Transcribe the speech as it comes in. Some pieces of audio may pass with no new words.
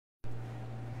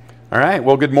All right,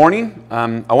 well, good morning.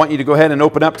 I want you to go ahead and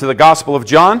open up to the Gospel of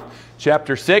John,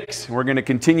 chapter 6. We're going to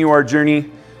continue our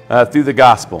journey through the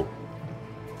Gospel.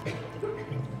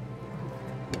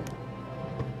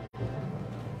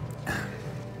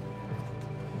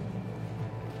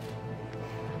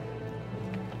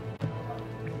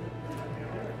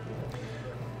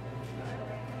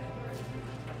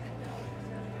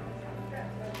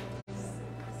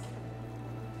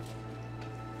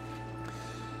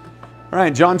 All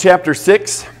right, John chapter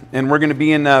 6, and we're going to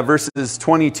be in verses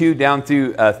 22 down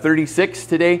through 36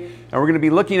 today. And we're going to be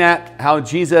looking at how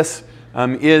Jesus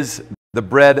is the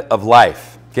bread of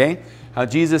life, okay? How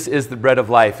Jesus is the bread of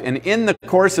life. And in the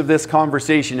course of this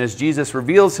conversation, as Jesus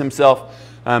reveals himself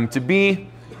to be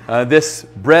this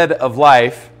bread of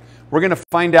life, we're going to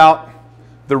find out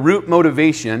the root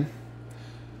motivation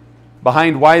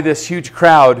behind why this huge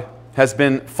crowd has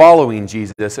been following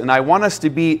Jesus. And I want us to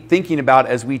be thinking about,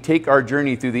 as we take our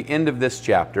journey through the end of this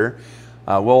chapter,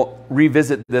 we'll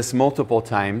revisit this multiple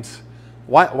times.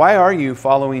 Why are you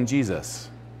following Jesus?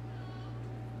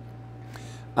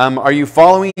 Are you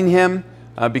following him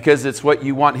because it's what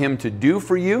you want him to do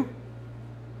for you?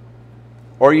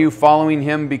 Or are you following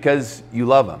him because you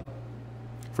love him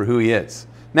for who he is?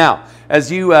 Now,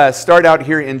 as you start out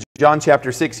here in John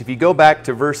chapter 6, if you go back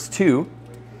to verse 2,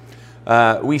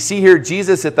 we see here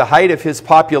Jesus at the height of his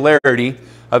popularity,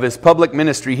 of his public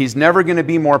ministry. He's never going to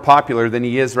be more popular than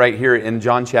he is right here in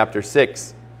John chapter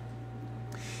 6.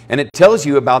 And it tells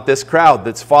you about this crowd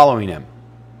that's following him.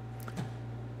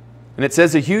 And it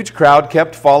says, a huge crowd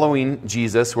kept following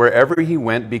Jesus wherever he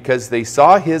went because they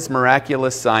saw his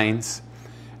miraculous signs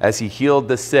as he healed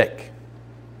the sick.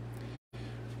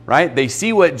 Right? They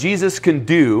see what Jesus can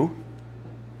do,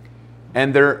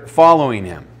 and they're following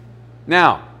him.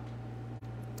 Now,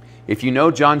 if you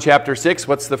know John chapter 6,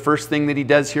 what's the first thing that he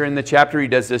does here in the chapter? He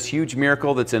does this huge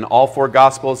miracle that's in all four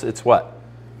Gospels. It's what?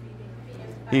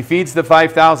 He feeds the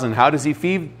 5,000. How does he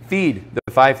feed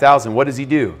the 5,000? What does he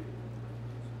do?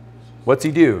 What's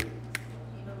he do?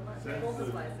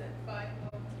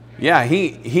 Yeah,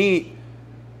 he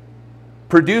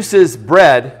produces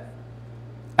bread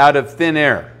out of thin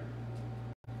air.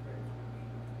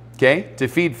 Okay? To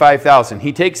feed 5,000.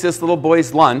 He takes this little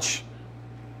boy's lunch.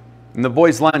 And the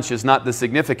boy's lunch is not the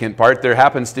significant part. There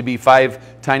happens to be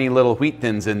 5 tiny little wheat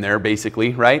thins in there,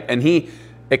 basically, right? And he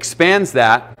expands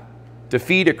that to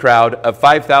feed a crowd of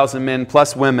 5,000 men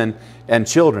plus women and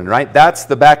children, right? That's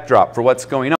the backdrop for what's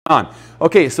going on.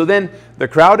 Okay, so then the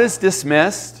crowd is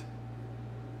dismissed.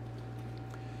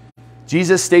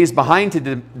 Jesus stays behind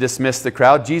to dismiss the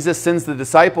crowd. Jesus sends the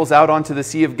disciples out onto the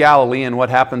Sea of Galilee, and what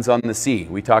happens on the sea?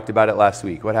 We talked about it last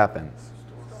week. What happens?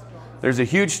 There's a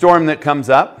huge storm that comes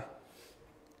up.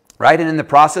 Right? And in the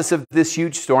process of this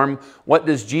huge storm, what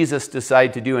does Jesus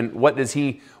decide to do, and what does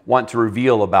he want to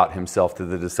reveal about himself to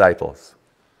the disciples?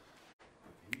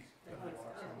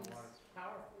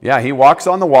 Yeah, he walks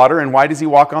on the water. And why does he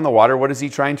walk on the water? What is he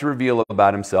trying to reveal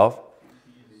about himself?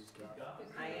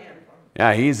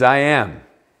 Yeah, he's I am.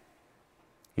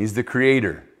 He's the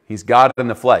creator. He's God in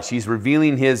the flesh. He's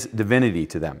revealing his divinity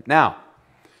to them. Now,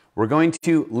 we're going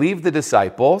to leave the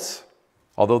disciples,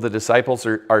 although the disciples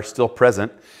are still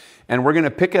present. And we're going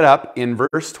to pick it up in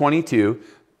verse 22,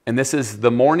 and this is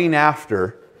the morning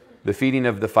after the feeding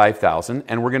of the 5,000,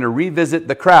 and we're going to revisit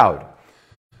the crowd.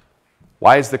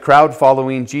 Why is the crowd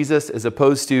following Jesus as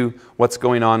opposed to what's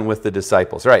going on with the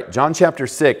disciples? All right, John chapter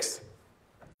 6,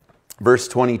 verse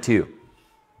 22.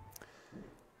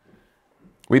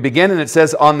 We begin, and it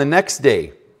says, on the next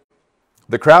day,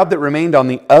 the crowd that remained on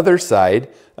the other side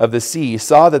of the sea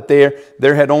saw that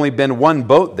there had only been one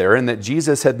boat there, and that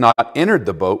Jesus had not entered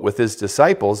the boat with his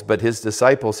disciples, but his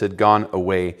disciples had gone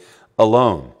away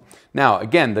alone. Now,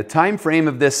 again, the time frame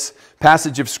of this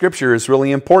passage of Scripture is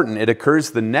really important. It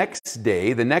occurs the next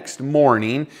day, the next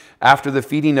morning, after the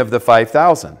feeding of the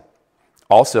 5,000.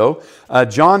 Also,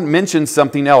 John mentions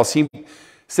something else. He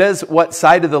says what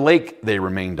side of the lake they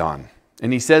remained on.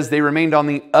 And he says they remained on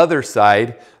the other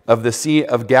side of the Sea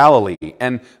of Galilee.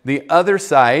 And the other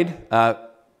side,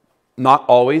 not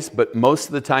always, but most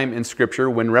of the time in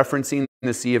Scripture, when referencing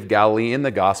the Sea of Galilee in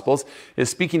the Gospels, is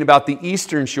speaking about the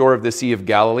eastern shore of the Sea of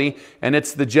Galilee, and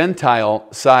it's the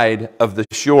Gentile side of the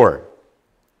shore.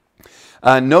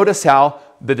 Notice how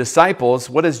the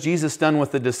disciples, what has Jesus done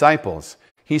with the disciples?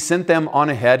 He sent them on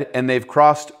ahead, and they've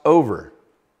crossed over.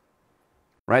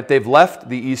 Right? They've left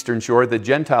the eastern shore, the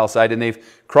Gentile side, and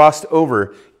they've crossed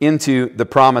over into the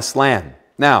promised land.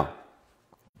 Now,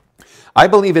 I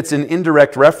believe it's an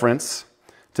indirect reference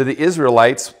to the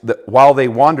Israelites that while they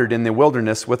wandered in the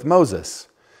wilderness with Moses.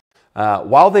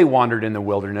 while they wandered in the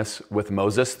wilderness with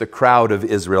Moses, the crowd of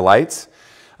Israelites,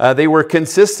 they were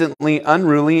consistently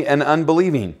unruly and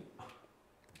unbelieving.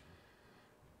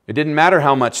 It didn't matter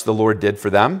how much the Lord did for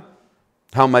them,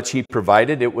 how much He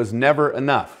provided. It was never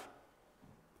enough,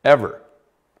 ever.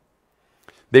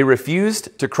 They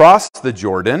refused to cross the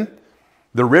Jordan,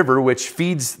 the river which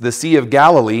feeds the Sea of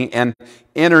Galilee, and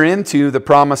enter into the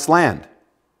promised land.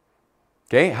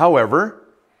 Okay, however,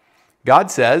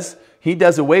 God says He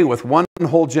does away with one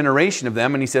whole generation of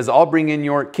them, and He says, I'll bring in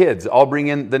your kids, I'll bring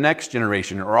in the next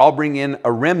generation, or I'll bring in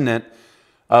a remnant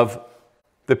of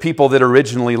the people that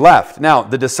originally left. Now,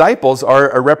 the disciples are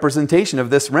a representation of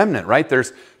this remnant, right?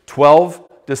 There's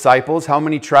 12 disciples. How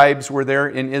many tribes were there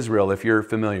in Israel, if you're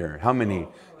familiar? How many?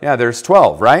 Yeah, there's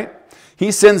 12, right?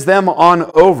 He sends them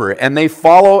on over, and they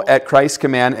follow at Christ's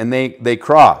command, and they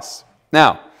cross.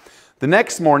 Now, the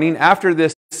next morning, after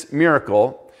this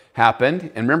miracle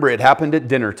happened, and remember, it happened at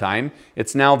dinner time,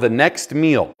 it's now the next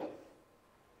meal.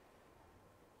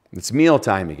 It's meal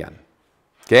time again.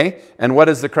 Okay? And what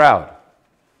is the crowd?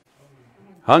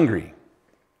 Hungry.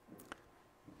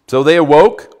 So they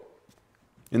awoke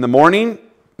in the morning,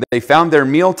 they found their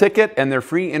meal ticket, and their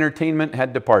free entertainment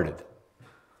had departed.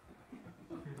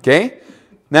 Okay?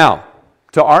 Now,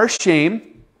 to our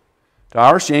shame,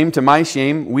 to my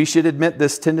shame, we should admit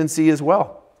this tendency as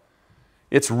well.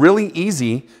 It's really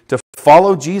easy to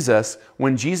follow Jesus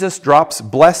when Jesus drops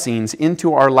blessings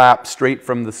into our lap straight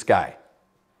from the sky.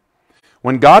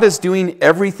 When God is doing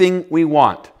everything we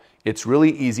want, it's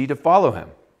really easy to follow Him.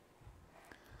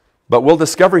 But we'll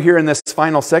discover here in this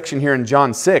final section here in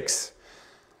John 6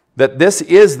 that this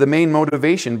is the main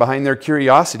motivation behind their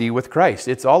curiosity with Christ.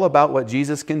 It's all about what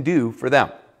Jesus can do for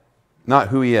them, not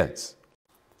who He is.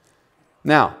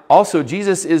 Now, also,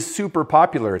 Jesus is super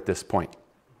popular at this point.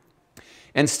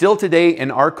 And still today in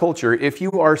our culture, if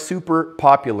you are super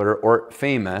popular or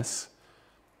famous,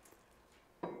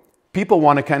 people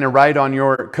want to kind of ride on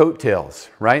your coattails,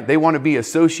 right? They want to be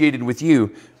associated with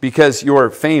you because you're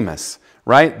famous,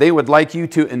 right? They would like you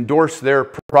to endorse their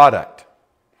product,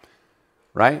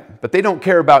 right? But they don't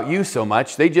care about you so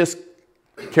much. They just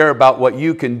care about what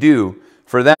you can do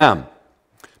for them.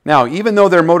 Now, even though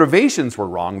their motivations were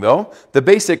wrong, though, the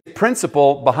basic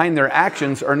principle behind their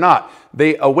actions are not.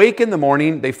 They awake in the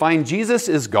morning, they find Jesus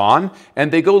is gone,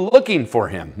 and they go looking for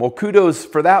Him. Well, kudos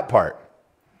for that part.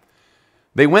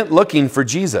 They went looking for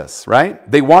Jesus,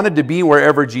 right? They wanted to be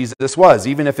wherever Jesus was,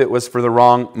 even if it was for the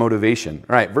wrong motivation.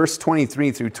 All right, verse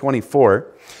 23 through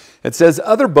 24, it says,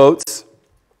 other boats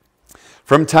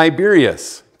from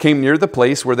Tiberias came near the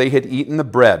place where they had eaten the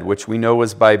bread, which we know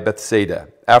was by Bethsaida,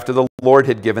 after the Lord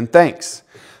had given thanks.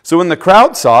 So when the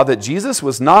crowd saw that Jesus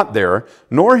was not there,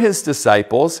 nor His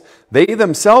disciples, they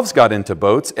themselves got into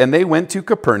boats, and they went to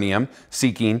Capernaum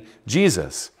seeking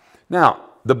Jesus. Now,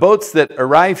 the boats that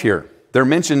arrive here, they're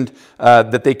mentioned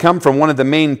that they come from one of the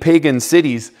main pagan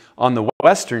cities on the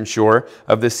western shore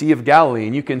of the Sea of Galilee.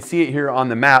 And you can see it here on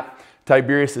the map.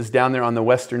 Tiberias is down there on the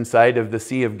western side of the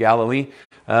Sea of Galilee.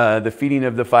 The feeding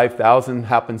of the 5,000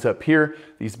 happens up here.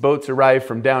 These boats arrive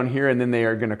from down here, and then they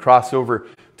are going to cross over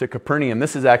to Capernaum.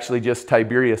 This is actually just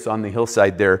Tiberias on the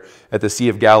hillside there at the Sea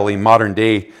of Galilee, modern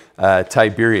day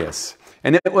Tiberias.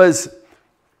 And it was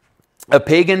a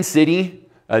pagan city.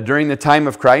 During the time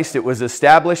of Christ. It was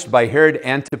established by Herod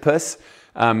Antipas.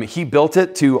 He built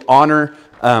it to honor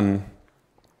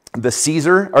the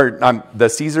Caesar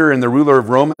and the ruler of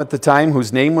Rome at the time,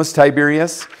 whose name was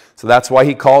Tiberius. So that's why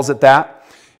he calls it that.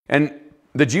 And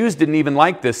the Jews didn't even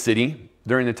like this city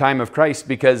during the time of Christ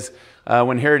because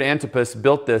when Herod Antipas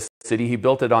built this city, he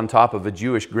built it on top of a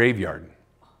Jewish graveyard.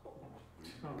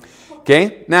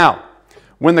 Okay, now,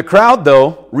 when the crowd,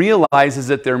 though, realizes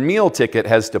that their meal ticket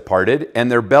has departed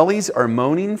and their bellies are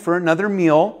moaning for another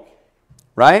meal,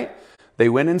 right? They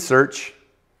went in search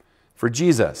for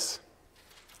Jesus.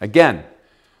 Again,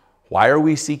 why are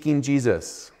we seeking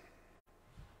Jesus?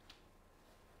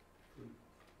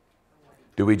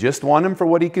 Do we just want Him for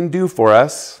what He can do for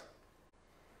us?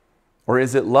 Or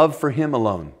is it love for Him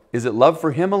alone? Is it love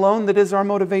for Him alone that is our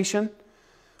motivation?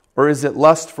 Or is it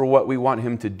lust for what we want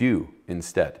Him to do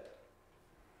instead?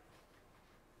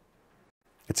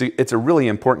 It's a really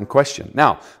important question.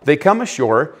 Now, they come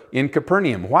ashore in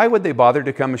Capernaum. Why would they bother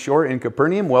to come ashore in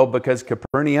Capernaum? Well, because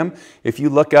Capernaum, if you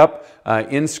look up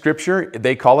in Scripture,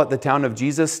 they call it the town of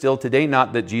Jesus still today.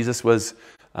 Not that Jesus was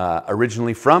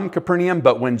originally from Capernaum,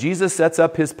 but when Jesus sets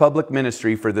up His public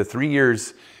ministry for the 3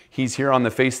 years He's here on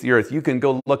the face of the earth, you can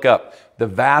go look up the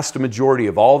vast majority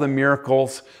of all the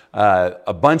miracles,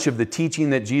 a bunch of the teaching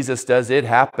that Jesus does. It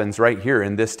happens right here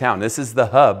in this town. This is the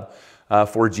hub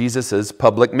for Jesus'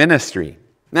 public ministry.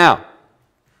 Now,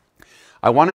 I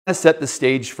want to set the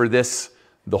stage for this,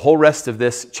 the whole rest of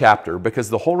this chapter, because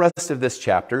the whole rest of this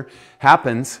chapter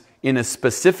happens in a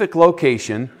specific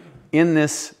location in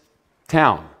this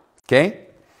town, okay?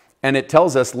 And it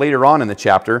tells us later on in the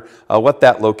chapter what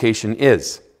that location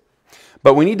is.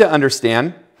 But we need to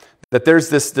understand that there's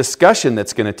this discussion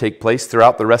that's going to take place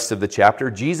throughout the rest of the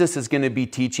chapter. Jesus is going to be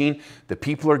teaching. The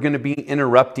people are going to be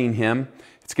interrupting him.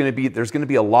 There's going to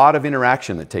be a lot of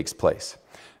interaction that takes place.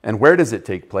 And where does it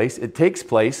take place? It takes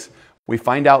place, we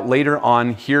find out later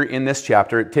on here in this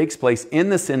chapter, it takes place in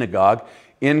the synagogue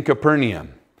in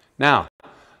Capernaum. Now,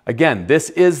 again, this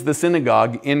is the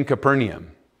synagogue in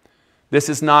Capernaum. This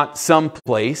is not some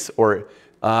place or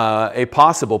a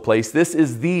possible place. This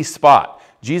is the spot.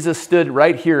 Jesus stood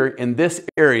right here in this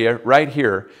area, right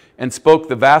here, and spoke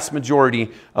the vast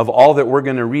majority of all that we're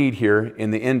going to read here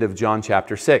in the end of John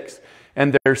chapter 6.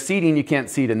 And they're seating, you can't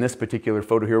see it in this particular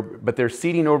photo here, but they're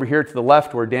seating over here to the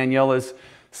left where Danielle is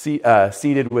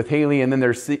seated with Haley, and then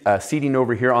they're seating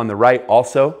over here on the right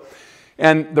also.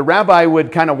 And the rabbi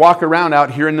would kind of walk around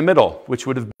out here in the middle, which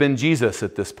would have been Jesus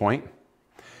at this point.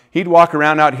 He'd walk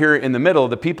around out here in the middle,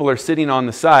 the people are sitting on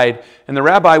the side, and the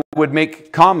rabbi would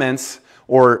make comments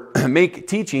or make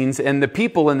teachings, and the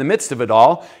people in the midst of it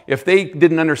all, if they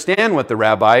didn't understand what the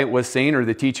rabbi was saying or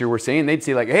the teacher were saying, they'd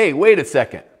say like, hey, wait a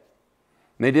second.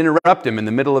 And they'd interrupt him in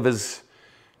the middle of his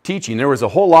teaching. There was a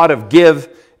whole lot of give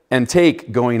and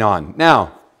take going on.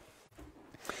 Now,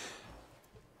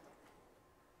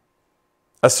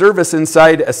 a service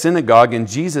inside a synagogue in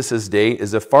Jesus' day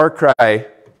is a far cry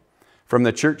from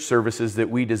the church services that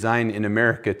we design in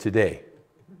America today.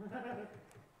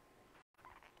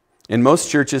 In most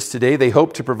churches today, they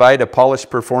hope to provide a polished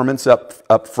performance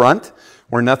up front,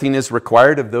 where nothing is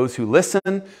required of those who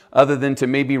listen, other than to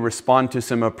maybe respond to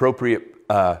some appropriate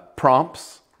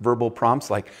prompts, verbal prompts,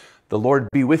 like, the Lord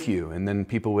be with you. And then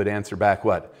people would answer back,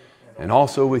 what? And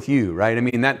also with you, right? I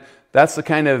mean, that's the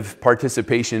kind of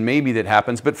participation maybe that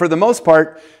happens. But for the most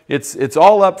part, it's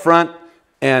all up front,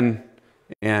 and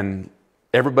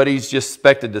everybody's just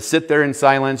expected to sit there in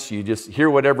silence. You just hear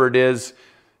whatever it is,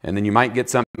 and then you might get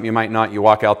something, you might not. You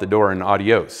walk out the door and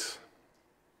adios.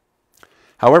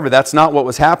 However, that's not what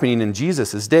was happening in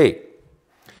Jesus' day.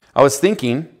 I was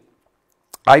thinking,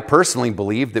 I personally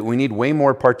believe that we need way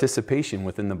more participation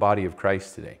within the body of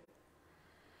Christ today.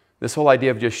 This whole idea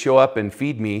of just show up and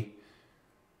feed me,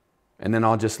 and then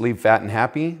I'll just leave fat and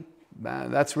happy,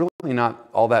 that's really not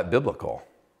all that biblical.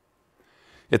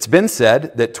 It's been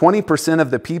said that 20% of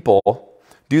the people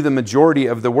do the majority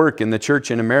of the work in the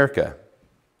church in America.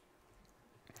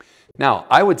 Now,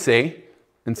 I would say,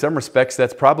 in some respects,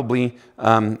 that's probably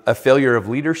a failure of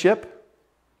leadership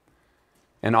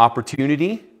and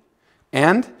opportunity.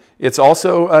 And it's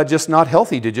also just not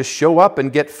healthy to just show up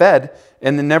and get fed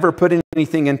and then never put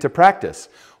anything into practice.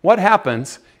 What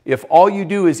happens if all you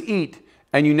do is eat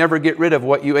and you never get rid of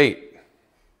what you ate?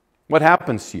 What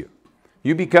happens to you?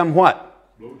 You become what?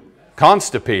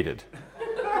 Constipated.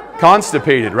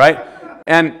 Constipated, right?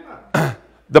 And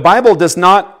the Bible does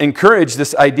not encourage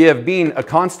this idea of being a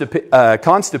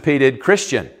constipated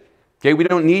Christian. Okay, we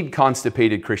don't need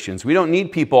constipated Christians. We don't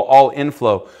need people all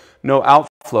inflow, no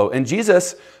outflow. And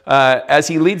Jesus, as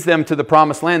he leads them to the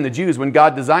promised land, the Jews, when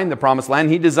God designed the promised land,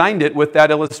 he designed it with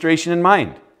that illustration in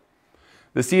mind.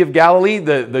 The Sea of Galilee,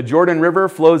 the Jordan River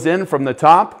flows in from the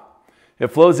top. It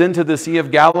flows into the Sea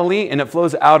of Galilee, and it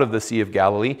flows out of the Sea of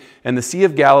Galilee. And the Sea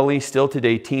of Galilee still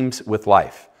today teems with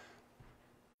life.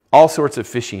 All sorts of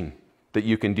fishing that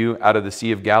you can do out of the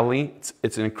Sea of Galilee.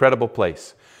 It's an incredible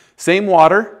place. Same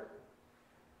water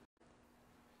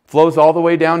flows all the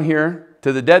way down here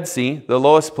to the Dead Sea, the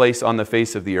lowest place on the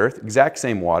face of the earth. Exact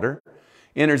same water.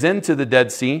 Enters into the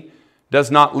Dead Sea,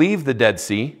 does not leave the Dead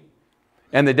Sea.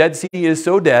 And the Dead Sea is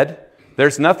so dead,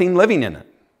 there's nothing living in it.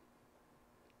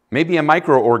 Maybe a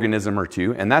microorganism or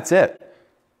two, and that's it.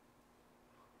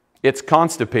 It's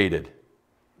constipated.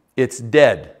 It's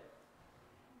dead.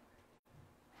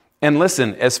 And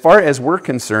listen, as far as we're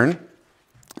concerned,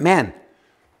 man,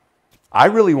 I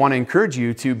really want to encourage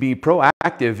you to be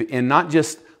proactive in not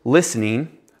just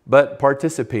listening, but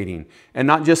participating. And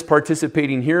not just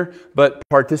participating here, but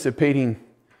participating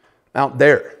out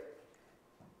there.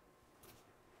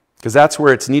 Because that's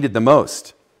where it's needed the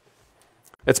most.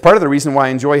 It's part of the reason why I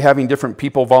enjoy having different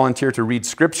people volunteer to read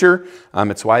Scripture.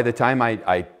 It's why the time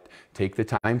I take the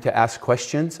time to ask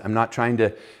questions. I'm not trying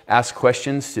to ask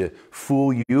questions to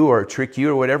fool you or trick you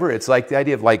or whatever. It's like the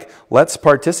idea of like, let's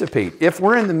participate. If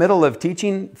we're in the middle of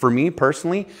teaching, for me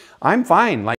personally, I'm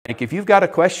fine. Like if you've got a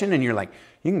question and you're like,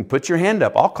 you can put your hand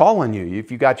up. I'll call on you if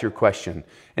you got your question.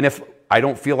 And if I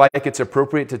don't feel like it's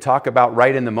appropriate to talk about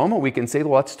right in the moment, we can say,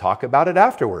 well, let's talk about it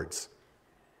afterwards.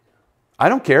 I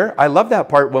don't care. I love that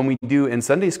part when we do in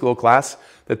Sunday school class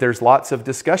that there's lots of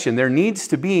discussion. There needs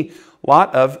to be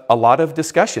a lot of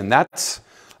discussion. That's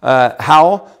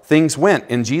how things went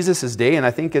in Jesus' day, and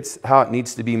I think it's how it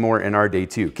needs to be more in our day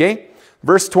too. Okay?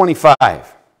 Verse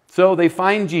 25. So they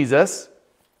find Jesus.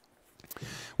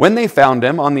 When they found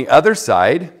him on the other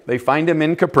side, they find him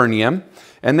in Capernaum,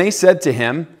 and they said to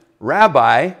him,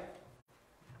 Rabbi,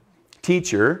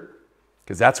 teacher,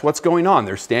 because that's what's going on.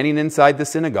 They're standing inside the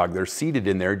synagogue. They're seated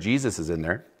in there. Jesus is in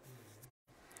there.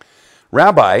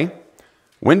 Rabbi,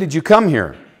 when did you come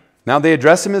here? Now they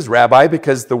address him as Rabbi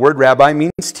because the word Rabbi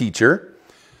means teacher.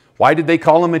 Why did they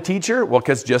call him a teacher? Well,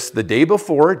 because just the day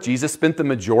before, Jesus spent the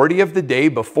majority of the day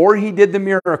before he did the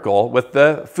miracle with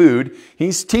the food,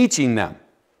 he's teaching them.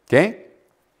 Okay?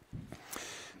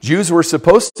 Jews were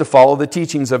supposed to follow the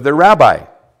teachings of their rabbi.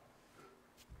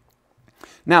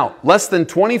 Now, less than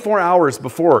 24 hours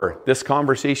before this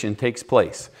conversation takes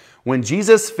place, when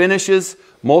Jesus finishes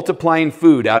multiplying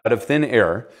food out of thin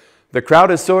air, the crowd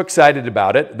is so excited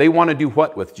about it, they want to do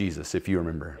what with Jesus, if you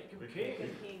remember?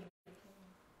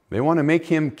 They want to make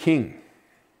him king.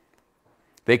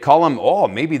 They call him, oh,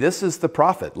 maybe this is the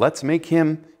prophet. Let's make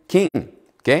him king.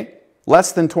 Okay?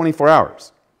 Less than 24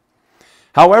 hours.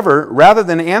 However, rather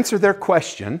than answer their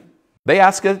question, they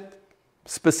ask a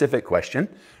specific question.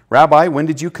 Rabbi, when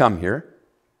did you come here?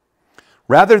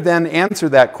 Rather than answer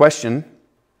that question,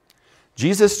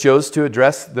 Jesus chose to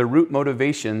address the root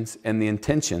motivations and the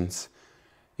intentions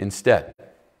instead.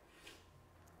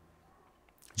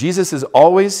 Jesus is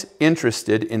always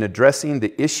interested in addressing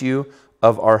the issue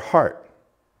of our heart.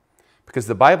 Because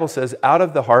the Bible says out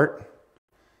of the heart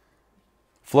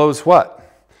flows what?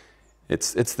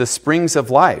 It's the springs of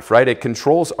life, right? It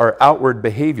controls our outward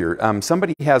behavior.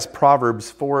 Somebody has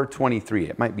Proverbs 4:23.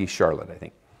 It might be Charlotte, I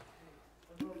think.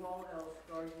 Above all else,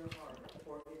 guard your heart,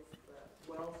 for it's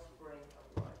the wellspring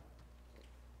of life.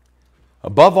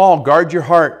 Above all, guard your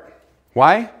heart.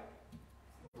 Why?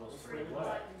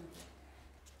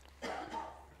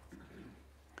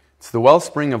 It's the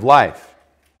wellspring of life.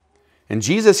 And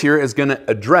Jesus here is going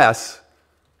to address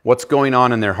what's going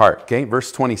on in their heart. Okay,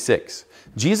 verse 26.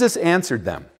 Jesus answered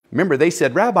them. Remember, they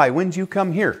said, Rabbi, when did you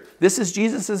come here? This is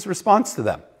Jesus' response to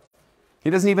them. He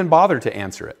doesn't even bother to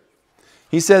answer it.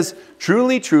 He says,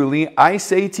 truly, truly, I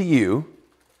say to you,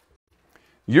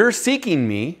 you're seeking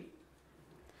me,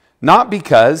 not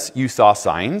because you saw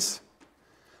signs,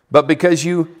 but because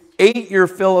you ate your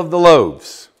fill of the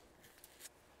loaves.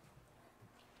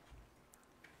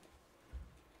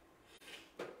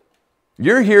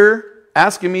 You're here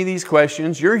asking me these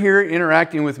questions. You're here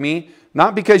interacting with me,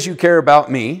 not because you care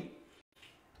about me,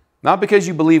 not because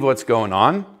you believe what's going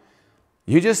on.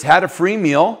 You just had a free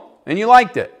meal and you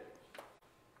liked it.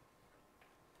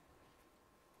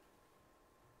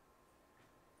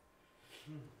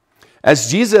 As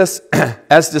Jesus,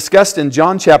 as discussed in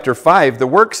John chapter 5, the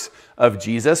works of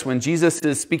Jesus, when Jesus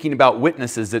is speaking about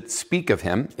witnesses that speak of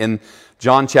him in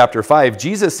John chapter 5,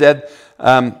 Jesus said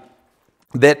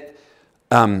that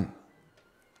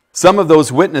some of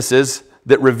those witnesses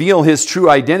that reveal his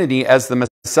true identity as the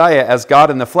Messiah, as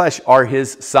God in the flesh, are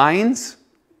his signs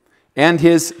and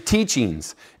his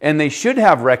teachings. And they should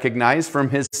have recognized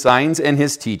from his signs and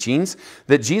his teachings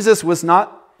that Jesus was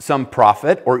not some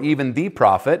prophet or even the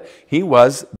prophet. He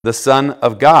was the Son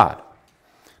of God.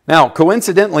 Now,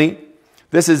 coincidentally,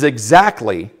 this is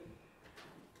exactly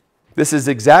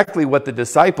what the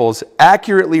disciples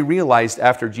accurately realized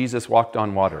after Jesus walked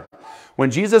on water. When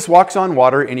Jesus walks on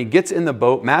water and he gets in the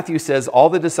boat, Matthew says all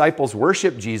the disciples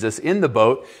worship Jesus in the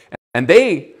boat, and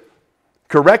they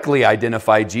correctly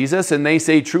identify Jesus, and they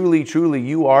say, truly, truly,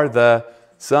 you are the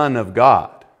Son of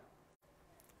God.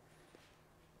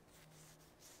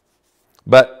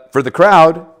 But for the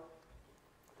crowd,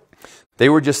 they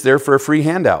were just there for a free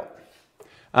handout.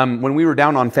 When we were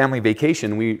down on family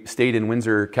vacation, we stayed in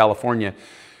Windsor, California,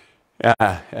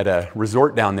 at a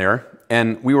resort down there.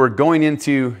 And we were going in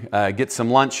to get some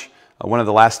lunch one of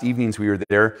the last evenings we were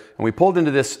there. And we pulled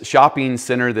into this shopping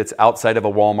center that's outside of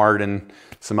a Walmart and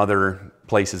some other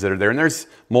places that are there. And there's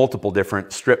multiple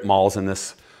different strip malls in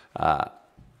this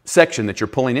section that you're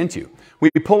pulling into. We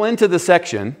pull into the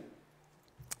section.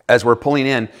 As we're pulling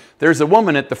in, there's a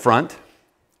woman at the front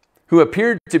who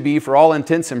appeared to be, for all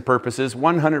intents and purposes,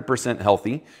 100%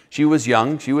 healthy. She was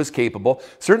young, she was capable,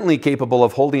 certainly capable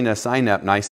of holding a sign up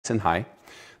nice and high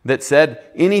that said,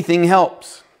 anything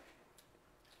helps.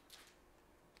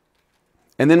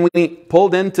 And then we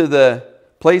pulled into the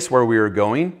place where we were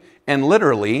going, and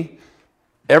literally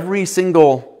every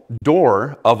single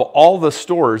door of all the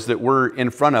stores that we're in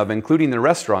front of, including the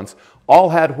restaurants, all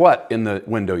had what in the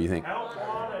window, you think? Help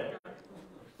wanted.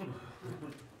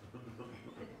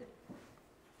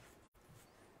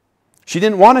 She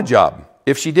didn't want a job.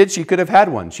 If she did, she could have had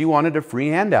one. She wanted a free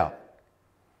handout.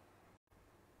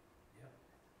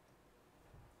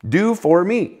 Do for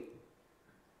me.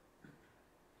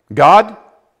 God,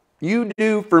 you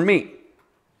do for me.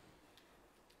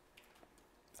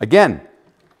 Again,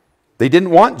 they didn't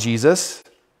want Jesus.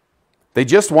 They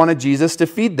just wanted Jesus to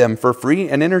feed them for free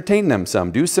and entertain them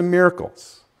some, do some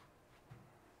miracles.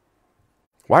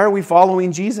 Why are we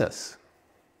following Jesus?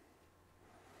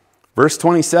 Verse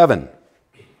 27.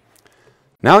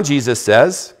 Now Jesus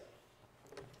says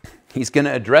he's going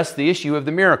to address the issue of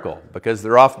the miracle because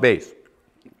they're off base.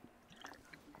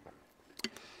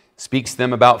 Speaks to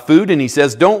them about food, and he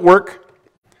says, don't work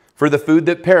for the food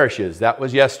that perishes. That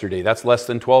was yesterday. That's less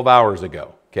than 12 hours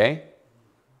ago. Okay?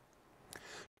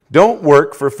 Don't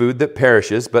work for food that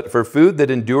perishes, but for food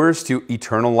that endures to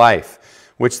eternal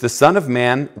life, which the Son of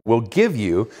Man will give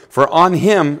you, for on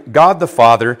him God the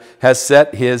Father has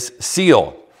set his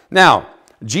seal. Now,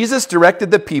 Jesus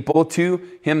directed the people to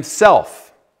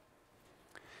himself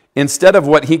instead of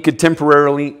what he could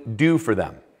temporarily do for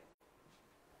them.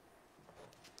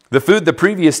 The food the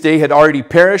previous day had already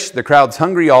perished. The crowd's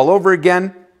hungry all over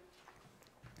again.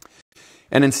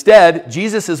 And instead,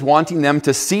 Jesus is wanting them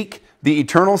to seek the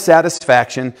eternal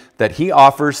satisfaction that he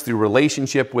offers through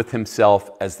relationship with himself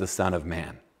as the Son of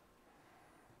Man.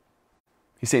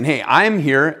 He's saying, hey, I'm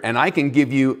here and I can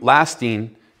give you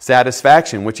lasting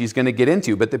satisfaction, which he's going to get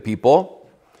into. But the people,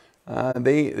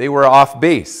 they were off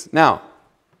base. Now,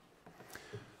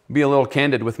 I'll be a little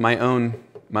candid with my own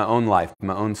life,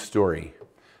 my own story.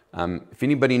 If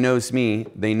anybody knows me,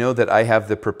 they know that I have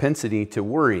the propensity to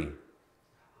worry.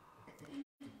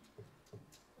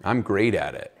 I'm great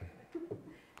at it,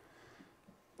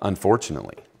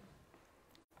 unfortunately.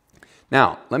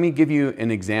 Now, let me give you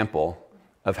an example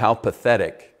of how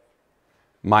pathetic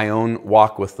my own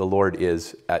walk with the Lord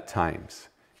is at times.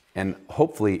 And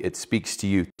hopefully it speaks to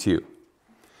you too.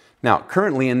 Now,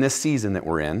 currently in this season that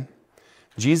we're in,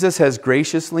 Jesus has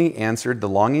graciously answered the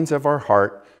longings of our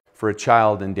heart for a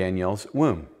child in Danielle's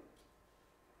womb.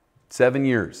 7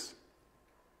 years.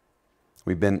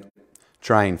 We've been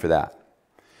trying for that.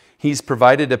 He's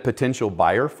provided a potential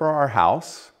buyer for our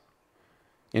house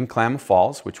in Klamath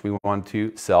Falls, which we want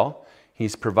to sell.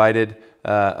 He's provided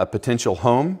a potential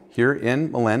home here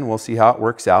in Malin. We'll see how it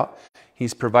works out.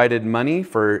 He's provided money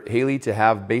for Haley to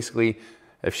have basically,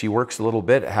 if she works a little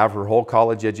bit, have her whole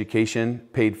college education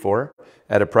paid for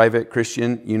at a private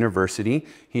Christian university.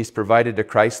 He's provided a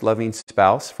Christ-loving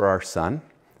spouse for our son,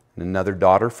 and another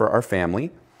daughter for our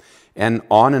family, and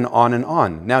on and on and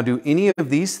on. Now, do any of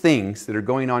these things that are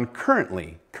going on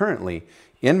currently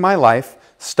in my life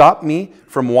stop me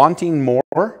from wanting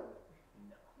more?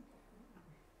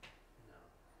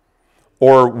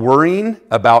 Or worrying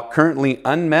about currently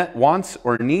unmet wants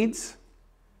or needs?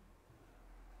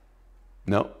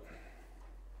 No.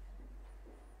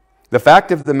 The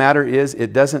fact of the matter is,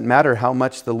 it doesn't matter how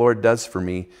much the Lord does for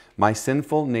me. My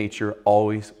sinful nature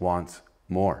always wants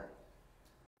more.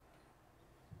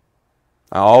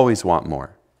 I always want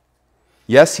more.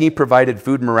 Yes, he provided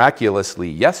food miraculously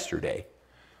yesterday,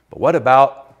 but what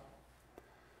about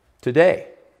today?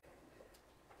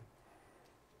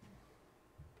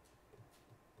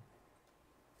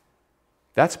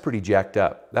 That's pretty jacked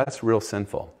up. That's real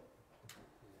sinful.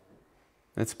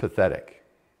 It's pathetic.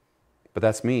 But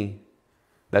that's me.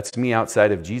 That's me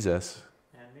outside of Jesus.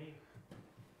 And me.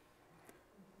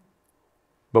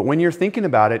 But when you're thinking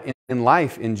about it in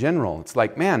life in general, it's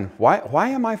like, man, why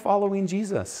am I following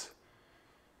Jesus?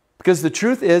 Because the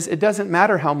truth is, it doesn't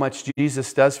matter how much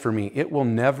Jesus does for me. It will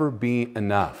never be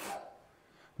enough.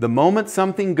 The moment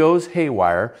something goes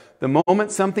haywire, the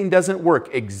moment something doesn't work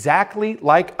exactly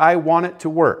like I want it to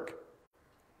work,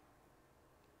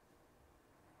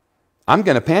 I'm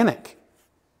going to panic.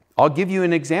 I'll give you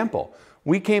an example.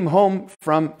 We came home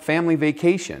from family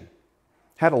vacation.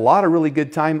 Had a lot of really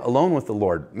good time alone with the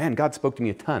Lord. Man, God spoke to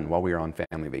me a ton while we were on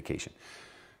family vacation.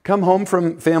 Come home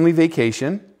from family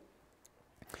vacation,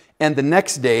 and the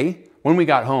next day, when we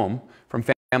got home from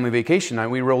family vacation,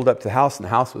 we rolled up to the house, and the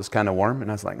house was kind of warm, and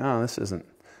I was like, oh, this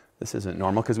isn't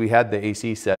normal, because we had the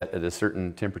AC set at a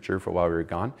certain temperature for while we were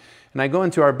gone. And I go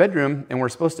into our bedroom, and we're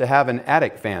supposed to have an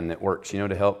attic fan that works,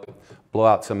 to help blow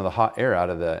out some of the hot air out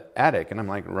of the attic. And I'm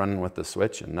like running with the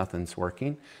switch, and nothing's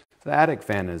working. The attic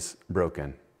fan is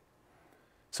broken.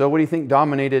 So what do you think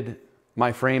dominated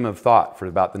my frame of thought for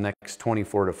about the next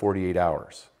 24 to 48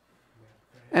 hours?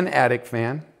 An attic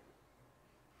fan.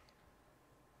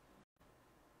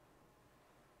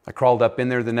 I crawled up in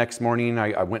there the next morning.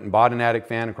 I went and bought an attic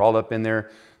fan. I crawled up in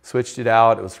there, switched it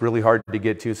out. It was really hard to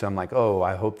get to, so I'm like, oh,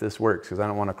 I hope this works because I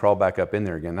don't want to crawl back up in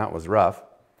there again. That was rough.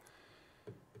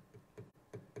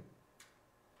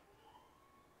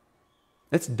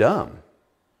 It's dumb.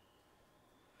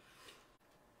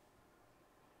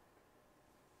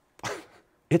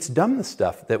 It's dumb, the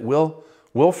stuff that we'll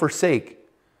forsake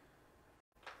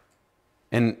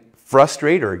and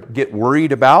frustrate or get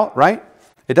worried about, right?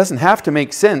 It doesn't have to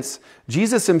make sense.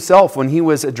 Jesus himself, when he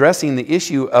was addressing the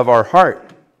issue of our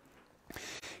heart,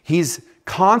 he's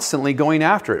constantly going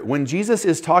after it. When Jesus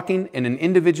is talking in an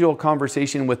individual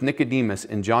conversation with Nicodemus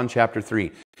in John chapter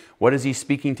 3, what is he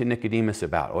speaking to Nicodemus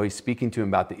about? Oh, he's speaking to him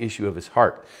about the issue of his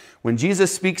heart. When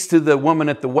Jesus speaks to the woman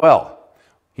at the well,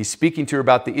 he's speaking to her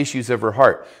about the issues of her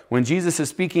heart. When Jesus is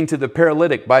speaking to the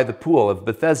paralytic by the pool of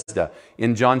Bethesda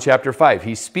in John chapter 5,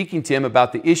 he's speaking to him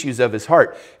about the issues of his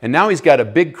heart. And now he's got a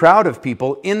big crowd of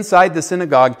people inside the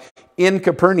synagogue in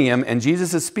Capernaum, and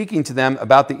Jesus is speaking to them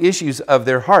about the issues of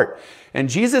their heart. And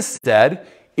Jesus said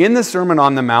in the Sermon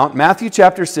on the Mount, Matthew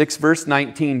chapter 6, verse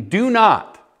 19, "Do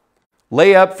not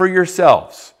lay up for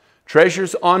yourselves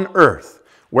treasures on earth,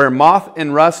 where moth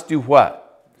and rust do"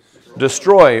 what?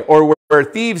 Destroy, or where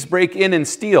thieves break in and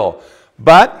steal.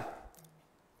 But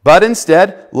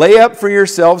instead, lay up for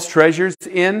yourselves treasures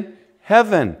in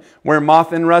heaven, where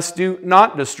moth and rust do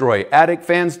not destroy, attic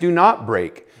fans do not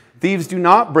break, thieves do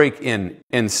not break in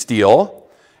and steal.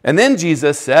 And then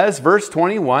Jesus says, verse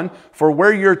 21, "For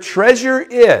where your treasure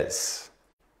is,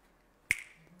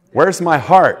 where's my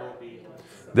heart?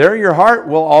 There your heart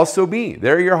will also be."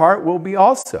 There your heart will be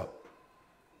also.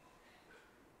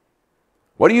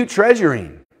 What are you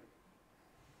treasuring?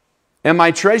 Am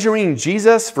I treasuring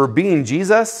Jesus for being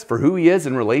Jesus, for who he is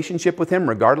in relationship with him,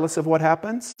 regardless of what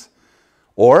happens?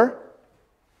 Or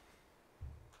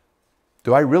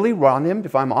do I really want him,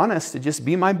 if I'm honest, to just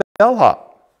be my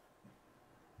bellhop?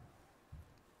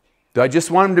 Do I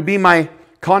just want him to be my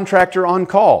contractor on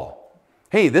call?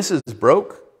 Hey, this is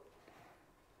broke.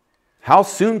 How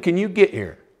soon can you get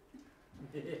here?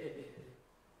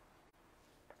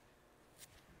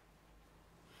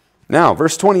 Now,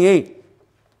 verse 28.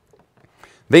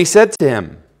 They said to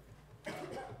him,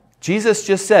 Jesus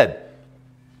just said,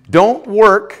 don't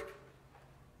work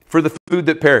for the food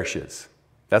that perishes.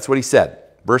 That's what he said.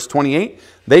 Verse 28,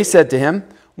 they said to him,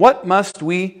 what must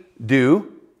we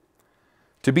do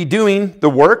to be doing the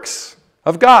works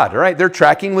of God? All right, they're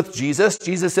tracking with Jesus.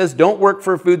 Jesus says, don't work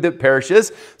for food that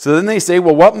perishes. So then they say,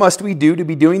 well, what must we do to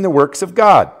be doing the works of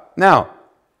God? Now,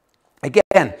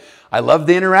 again, I love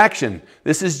the interaction.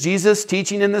 This is Jesus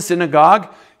teaching in the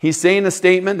synagogue. He's saying a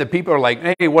statement that people are like,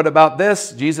 hey, what about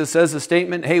this? Jesus says a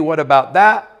statement, hey, what about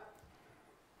that?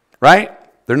 Right?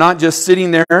 They're not just sitting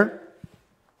there.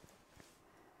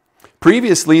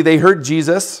 Previously, they heard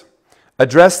Jesus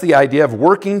address the idea of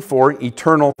working for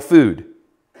eternal food.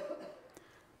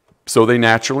 So they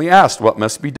naturally asked, what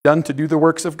must be done to do the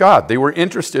works of God? They were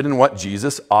interested in what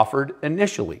Jesus offered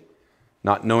initially,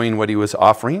 not knowing what he was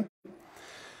offering.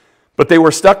 But they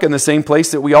were stuck in the same place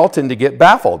that we all tend to get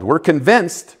baffled. We're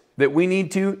convinced that we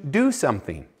need to do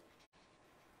something.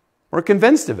 We're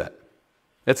convinced of it.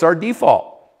 It's our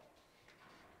default.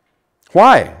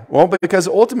 Why? Well, because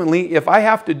ultimately, if I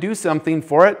have to do something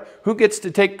for it, who gets to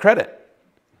take credit?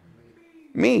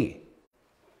 Me.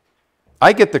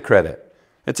 I get the credit.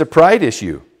 It's a pride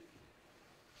issue.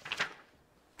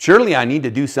 Surely I need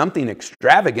to do something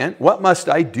extravagant. What must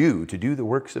I do to do the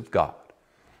works of God?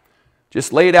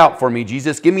 Just lay it out for me,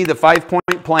 Jesus. Give me the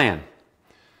 5-point plan.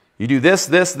 You do this,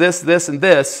 this, this, this, and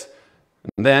this,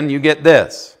 and then you get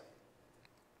this.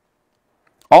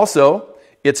 Also,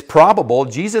 it's probable,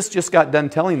 Jesus just got done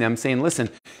telling them, saying, listen,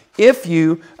 if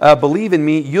you believe in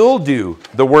me, you'll do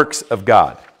the works of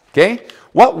God. Okay?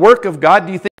 What work of God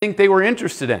do you think they were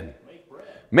interested in? Make bread.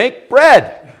 Make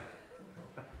bread.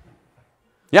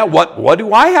 Yeah, what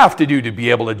do I have to do to be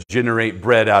able to generate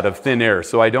bread out of thin air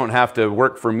so I don't have to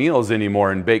work for meals anymore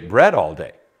and bake bread all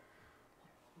day?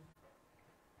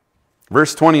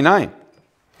 Verse 29.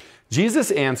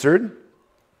 Jesus answered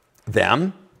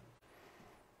them,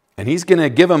 and he's going to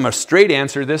give them a straight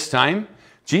answer this time.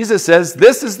 Jesus says,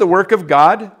 this is the work of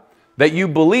God, that you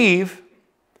believe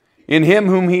in him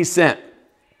whom he sent.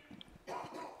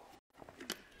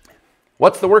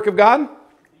 What's the work of God?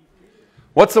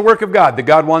 What's the work of God that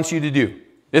God wants you to do?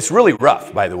 It's really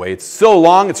rough, by the way. It's so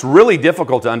long, it's really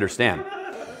difficult to understand.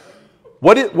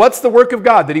 What's the work of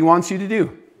God that he wants you to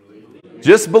do?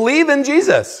 Just believe in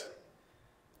Jesus.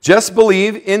 Just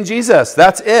believe in Jesus.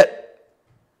 That's it.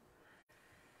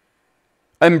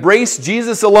 Embrace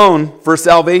Jesus alone for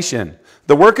salvation.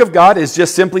 The work of God is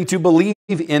just simply to believe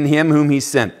in him whom he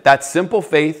sent. That's simple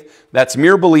faith. That's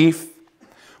mere belief.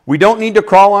 We don't need to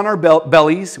crawl on our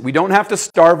bellies. We don't have to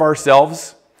starve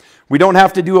ourselves. We don't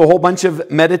have to do a whole bunch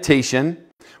of meditation.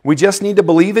 We just need to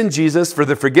believe in Jesus for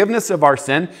the forgiveness of our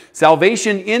sin.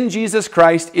 Salvation in Jesus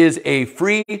Christ is a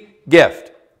free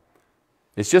gift.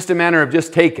 It's just a matter of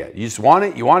just take it. You just want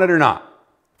it or not.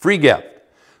 Free gift.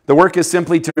 The work is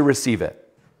simply to receive it.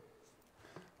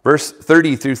 Verse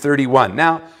 30 through 31.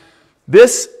 Now,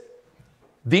 these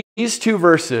two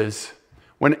verses,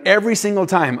 when every single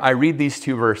time I read these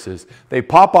two verses, they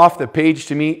pop off the page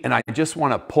to me and I just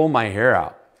want to pull my hair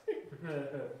out.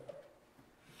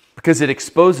 Because it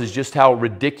exposes just how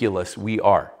ridiculous we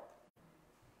are.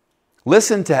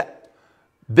 Listen to,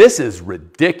 this is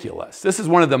ridiculous. This is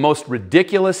one of the most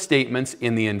ridiculous statements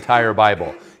in the entire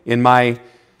Bible, in my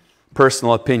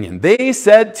personal opinion. They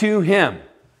said to him,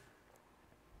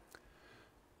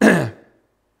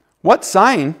 what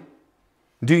sign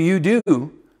do you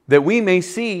do that we may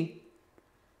see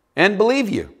and believe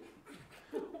you?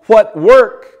 What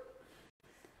work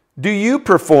do you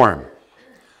perform?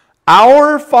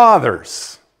 Our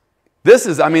fathers,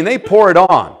 they pour it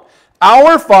on.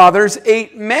 Our fathers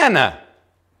ate manna,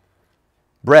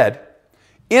 bread,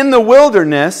 in the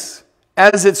wilderness,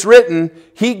 as it's written,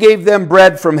 he gave them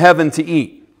bread from heaven to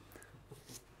eat.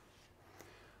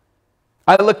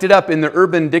 I looked it up in the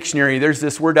Urban Dictionary. There's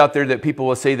this word out there that people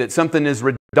will say that something is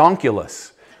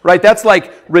redonkulous. Right? That's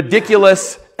like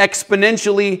ridiculous,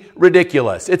 exponentially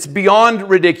ridiculous. It's beyond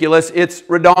ridiculous. It's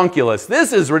redonkulous.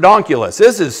 This is redonkulous.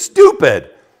 This is stupid.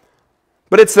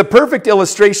 But it's the perfect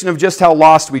illustration of just how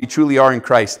lost we truly are in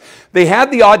Christ. They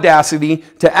had the audacity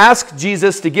to ask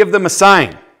Jesus to give them a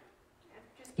sign.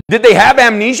 Did they have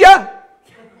amnesia?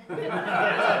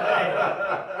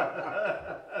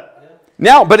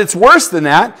 Now, but it's worse than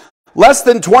that. Less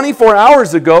than 24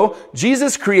 hours ago,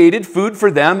 Jesus created food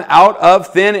for them out of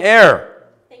thin air.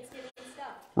 Thanksgiving stuffed.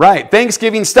 Right,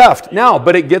 Thanksgiving stuffed. Now,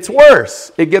 but it gets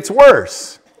worse. It gets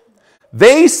worse.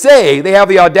 They have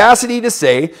the audacity to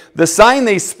say, the sign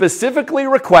they specifically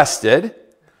requested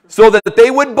so that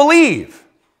they would believe.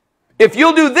 If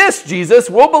you'll do this, Jesus,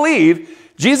 we'll believe.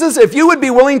 Jesus, if you would be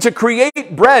willing to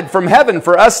create bread from heaven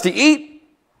for us to eat,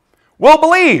 we'll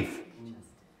believe.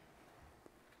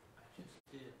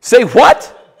 Say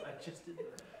what?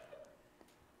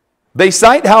 They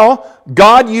cite how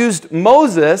God used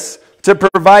Moses to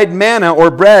provide manna or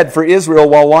bread for Israel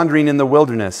while wandering in the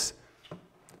wilderness.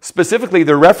 Specifically,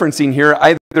 they're referencing here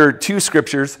either two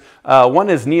scriptures.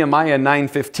 One is Nehemiah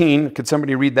 9:15. Could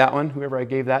somebody read that one, whoever I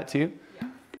gave that to?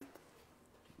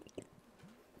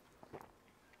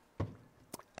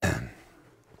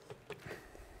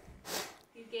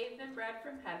 You gave them bread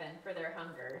from heaven for their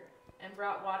hunger, and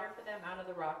brought water for them out of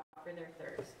the rock for their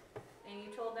thirst. And you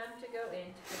told them to go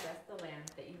in to possess the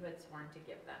land that you had sworn to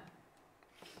give them.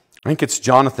 I think it's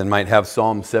Jonathan might have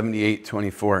Psalm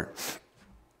 78:24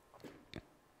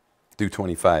 through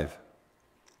 25.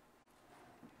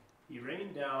 He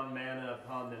rained down manna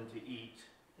upon them to eat,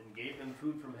 and gave them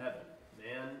food from heaven.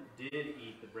 Man did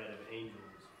eat the bread of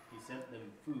angels. He sent them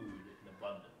food in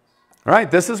abundance. All right,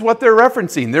 this is what they're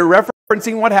referencing. They're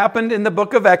referencing what happened in the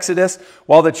book of Exodus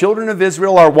while the children of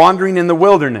Israel are wandering in the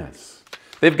wilderness.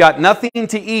 They've got nothing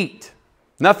to eat.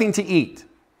 Nothing to eat.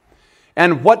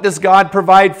 And what does God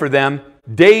provide for them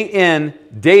day in,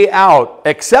 day out,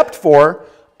 except for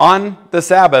on the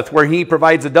Sabbath, where he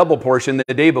provides a double portion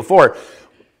the day before?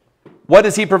 What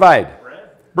does he provide?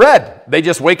 Bread. They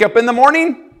just wake up in the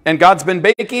morning, and God's been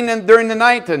baking during the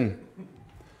night, and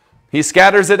he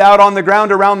scatters it out on the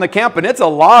ground around the camp, and it's a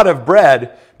lot of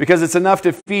bread because it's enough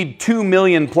to feed 2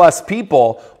 million plus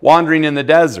people wandering in the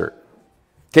desert.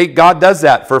 Okay, God does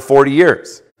that for 40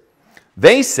 years.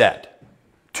 They said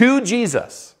to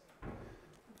Jesus,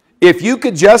 if you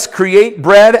could just create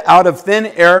bread out of thin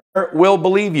air, we'll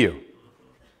believe you.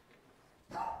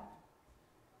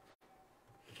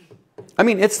 I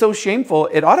mean, it's so shameful,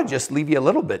 it ought to just leave you a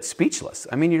little bit speechless.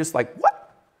 I mean, you're just like, what?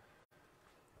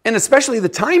 And especially the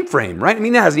time frame, right? I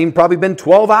mean, it hasn't even probably been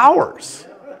 12 hours.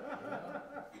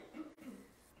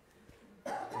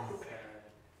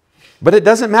 But it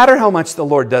doesn't matter how much the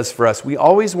Lord does for us. We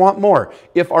always want more.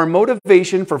 If our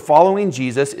motivation for following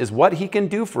Jesus is what he can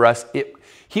do for us,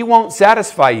 he won't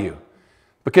satisfy you.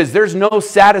 Because there's no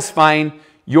satisfying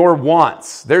your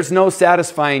wants. There's no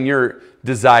satisfying your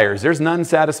desires. There's none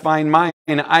satisfying mine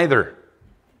either.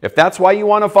 If that's why you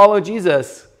want to follow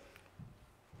Jesus,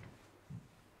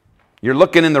 you're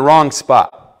looking in the wrong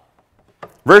spot.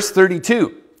 Verse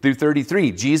 32 through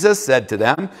 33, Jesus said to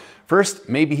them, first,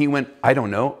 maybe he went, I don't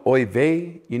know, oy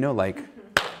vey, like,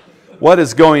 what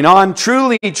is going on.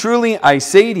 Truly, truly, I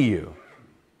say to you,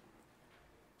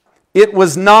 it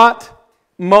was not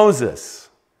Moses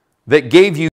that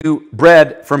gave you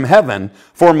bread from heaven,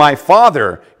 for my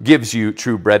Father gives you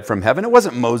true bread from heaven. It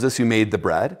wasn't Moses who made the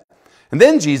bread. And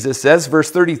then Jesus says,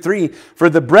 verse 33, for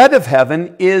the bread of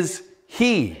heaven is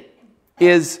He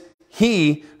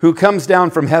who comes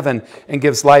down from heaven and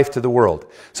gives life to the world.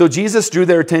 So Jesus drew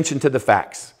their attention to the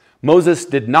facts. Moses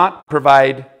did not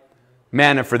provide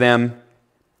manna for them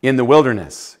in the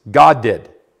wilderness. God did.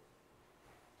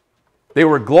 They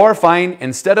were glorifying,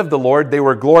 instead of the Lord, they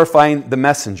were glorifying the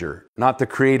messenger, not the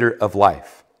creator of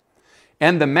life.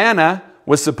 And the manna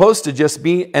was supposed to just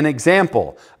be an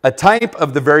example, a type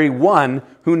of the very one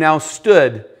who now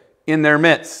stood in their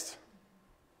midst.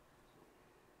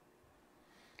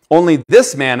 Only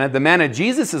this manna, the manna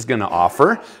Jesus is going to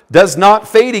offer, does not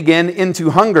fade again into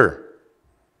hunger.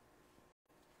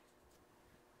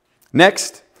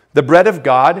 Next, the bread of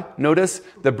God. Notice,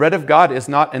 the bread of God is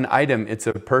not an item, it's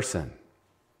a person.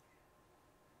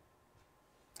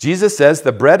 Jesus says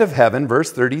the bread of heaven,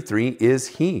 verse 33, is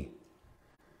He.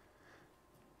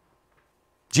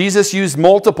 Jesus used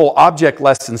multiple object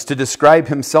lessons to describe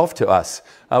Himself to us.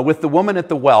 With the woman at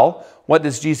the well, what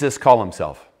does Jesus call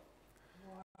Himself?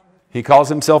 He calls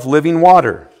Himself living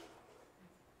water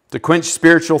to quench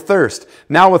spiritual thirst.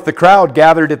 Now with the crowd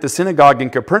gathered at the synagogue in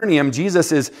Capernaum,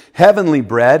 Jesus is heavenly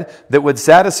bread that would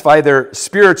satisfy their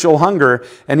spiritual hunger,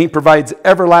 and He provides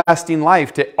everlasting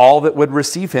life to all that would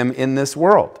receive Him in this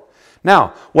world.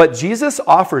 Now, what Jesus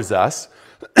offers us,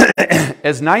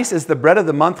 as nice as the Bread of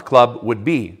the Month Club would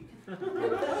be,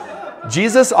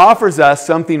 Jesus offers us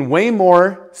something way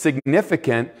more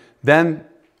significant than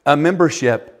a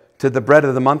membership to the Bread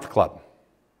of the Month Club.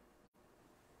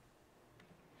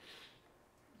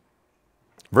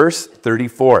 Verse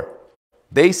 34,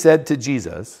 they said to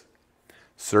Jesus,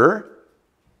 Sir,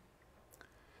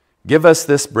 give us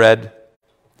this bread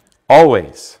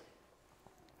always.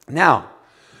 Now,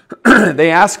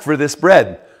 they ask for this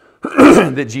bread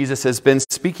that Jesus has been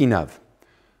speaking of.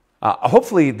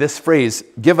 Hopefully this phrase,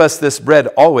 give us this bread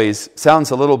always,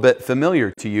 sounds a little bit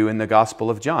familiar to you in the Gospel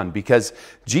of John, because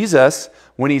Jesus,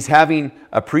 when He's having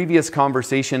a previous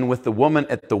conversation with the woman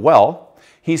at the well,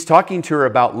 He's talking to her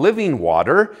about living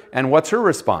water, and what's her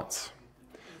response?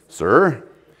 Sir,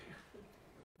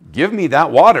 give me that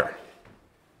water.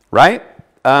 Right?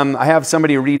 I have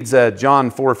somebody who reads John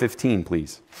 4:15,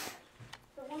 please.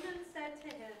 The woman said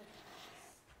to Him,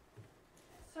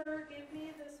 Sir, give me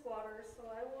this water so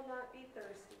I will not be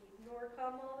thirsty, nor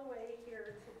come all the way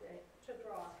here today to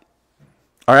draw.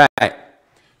 All right.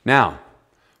 Now,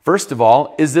 first of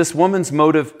all, is this woman's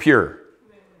motive pure?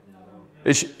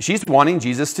 She's wanting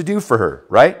Jesus to do for her,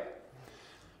 right?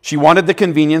 She wanted the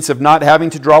convenience of not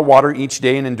having to draw water each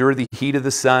day and endure the heat of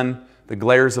the sun, the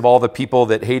glares of all the people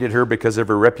that hated her because of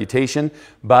her reputation.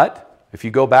 But if you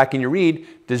go back and you read,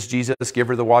 does Jesus give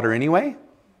her the water anyway?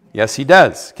 Yes, He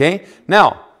does. Okay?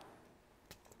 Now,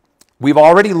 we've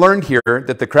already learned here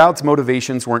that the crowd's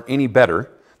motivations weren't any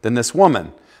better than this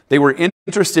woman. They were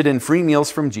interested in free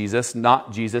meals from Jesus,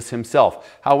 not Jesus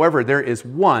Himself. However, there is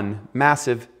one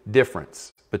massive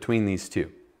difference between these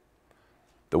two.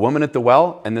 The woman at the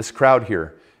well and this crowd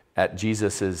here at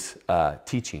Jesus'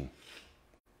 teaching.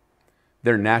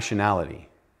 Their nationality.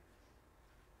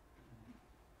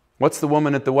 What's the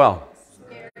woman at the well?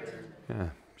 Yeah,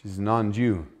 she's a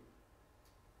non-Jew.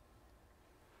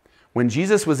 When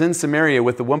Jesus was in Samaria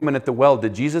with the woman at the well,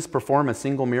 did Jesus perform a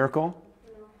single miracle?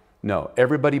 No.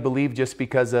 Everybody believed just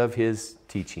because of His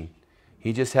teaching.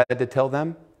 He just had to tell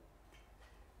them,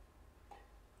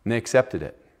 and they accepted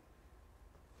it.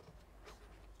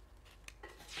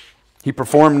 He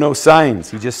performed no signs.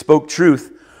 He just spoke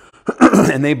truth,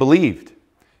 and they believed.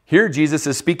 Here Jesus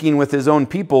is speaking with His own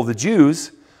people, the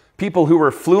Jews, people who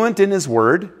were fluent in His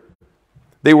word.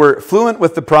 They were fluent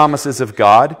with the promises of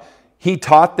God. He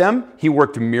taught them. He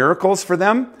worked miracles for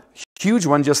them. Huge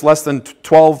one, just less than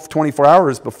 24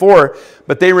 hours before.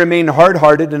 But they remained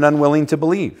hard-hearted and unwilling to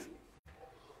believe.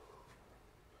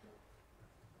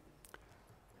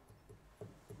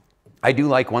 I do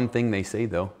like one thing they say,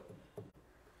 though.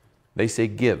 They say,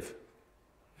 give.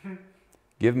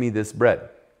 Give me this bread.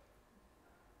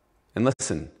 And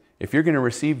listen, if you're going to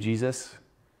receive Jesus,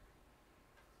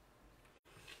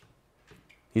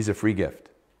 He's a free gift.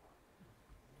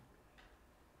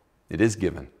 It is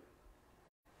given.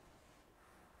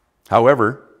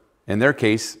 However, in their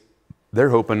case, they're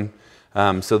hoping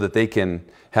so that they can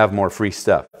have more free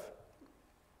stuff.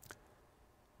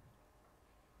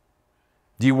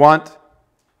 Do you want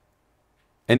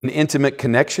an intimate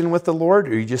connection with the Lord,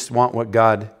 or you just want what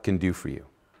God can do for you?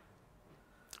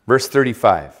 Verse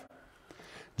 35.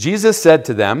 Jesus said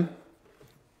to them,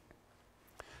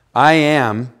 I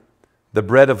am the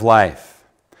bread of life.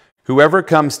 Whoever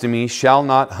comes to me shall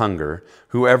not hunger.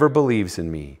 Whoever believes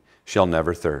in me shall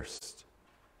never thirst.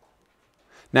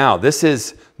 Now, this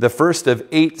is the first of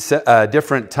 8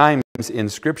 different times in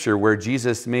Scripture where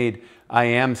Jesus made I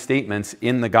am statements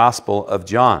in the Gospel of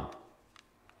John.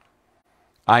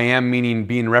 I am meaning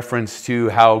being reference to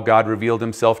how God revealed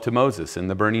himself to Moses in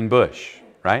the burning bush,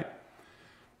 right?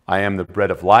 I am the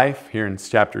bread of life, here in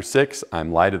chapter 6.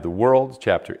 I'm light of the world,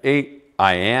 chapter 8.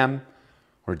 I am,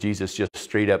 where Jesus just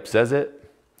straight up says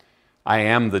it. I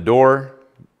am the door,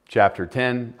 chapter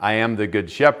 10. I am the good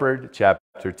shepherd,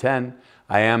 chapter 10.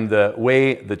 I am the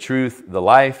way, the truth, the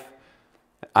life.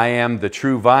 I am the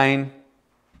true vine.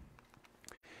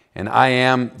 And I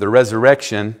am the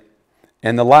resurrection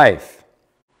and the life.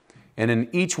 And in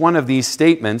each one of these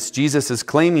statements, Jesus is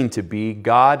claiming to be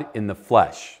God in the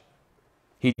flesh.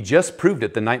 He just proved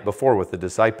it the night before with the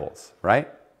disciples, right?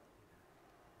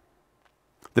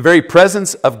 The very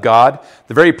presence of God,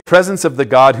 the very presence of the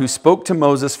God who spoke to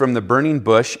Moses from the burning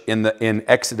bush in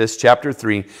Exodus chapter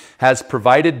 3 has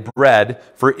provided bread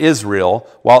for Israel,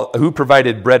 who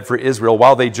provided bread for Israel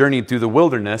while they journeyed through the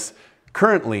wilderness,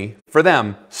 currently, for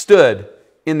them, stood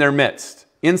in their midst,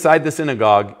 inside the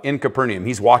synagogue in Capernaum.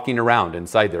 He's walking around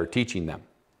inside there, teaching them.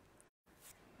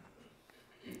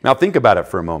 Now think about it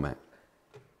for a moment.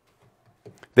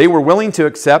 They were willing to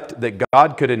accept that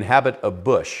God could inhabit a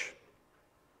bush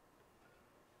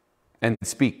and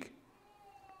speak.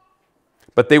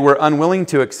 But they were unwilling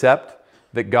to accept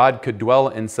that God could dwell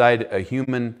inside a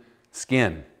human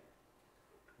skin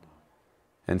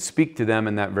and speak to them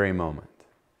in that very moment.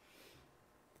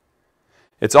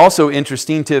 It's also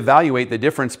interesting to evaluate the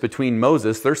difference between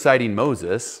Moses. They're citing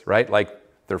Moses, right? Like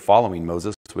they're following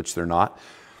Moses, which they're not.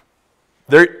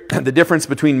 The difference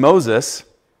between Moses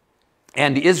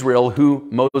and Israel, who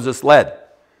Moses led.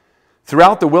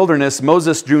 Throughout the wilderness,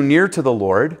 Moses drew near to the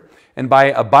Lord, and by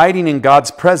abiding in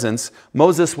God's presence,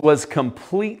 Moses was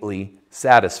completely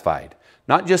satisfied.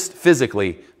 Not just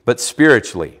physically, but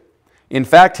spiritually. In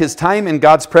fact, his time in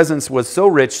God's presence was so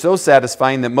rich, so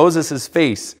satisfying, that Moses'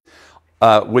 face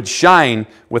would shine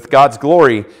with God's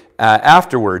glory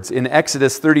afterwards. In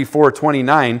Exodus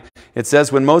 34:29, it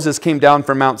says, when Moses came down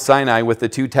from Mount Sinai with the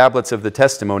 2 tablets of the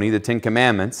testimony, the 10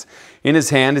 commandments, in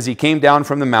his hand as he came down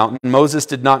from the mountain, Moses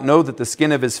did not know that the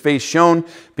skin of his face shone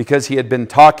because he had been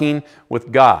talking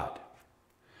with God.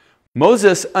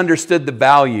 Moses understood the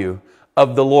value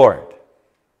of the Lord.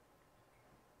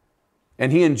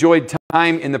 And he enjoyed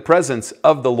time in the presence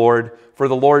of the Lord for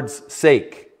the Lord's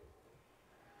sake.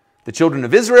 The children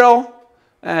of Israel,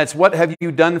 it's what have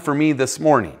you done for me this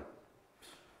morning?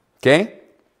 Okay?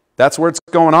 That's where it's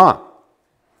going on.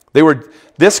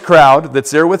 This crowd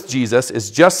that's there with Jesus is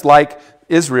just like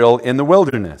Israel in the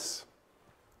wilderness.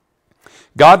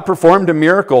 God performed a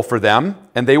miracle for them,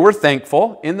 and they were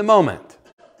thankful in the moment.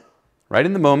 Right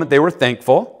in the moment, they were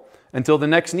thankful until the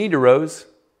next need arose.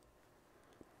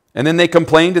 And then they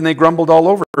complained and they grumbled all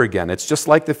over again. It's just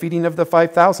like the feeding of the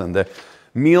 5,000. The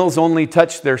meals only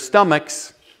touched their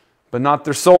stomachs, but not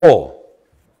their soul.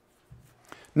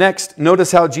 Next,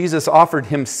 notice how Jesus offered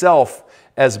himself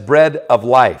as bread of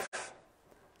life.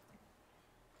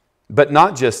 But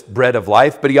not just bread of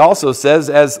life, but he also says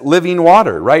as living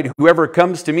water, right? Whoever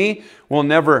comes to me will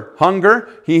never hunger.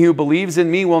 He who believes in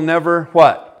me will never,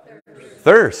 what?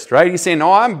 Thirst, right? He's saying,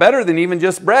 no, I'm better than even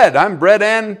just bread. I'm bread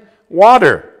and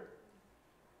water.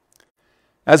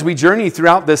 As we journey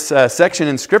throughout this section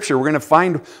in Scripture, we're going to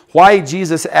find why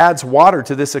Jesus adds water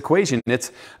to this equation.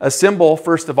 It's a symbol,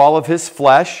 first of all, of his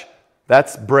flesh.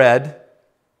 That's bread.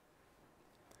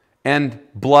 And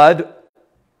blood,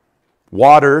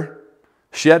 water,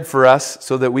 shed for us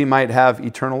so that we might have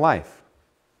eternal life.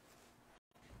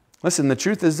 Listen, the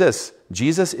truth is this.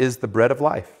 Jesus is the bread of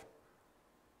life.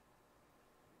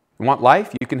 You want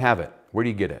life? You can have it. Where do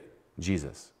you get it?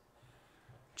 Jesus.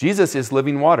 Jesus is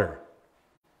living water.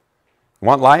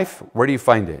 Want life? Where do you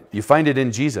find it? You find it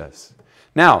in Jesus.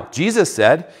 Now, Jesus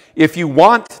said, if you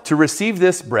want to receive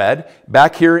this bread,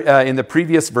 back here in the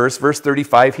previous verse, verse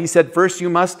 35, he said, first you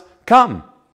must come.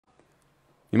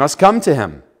 You must come to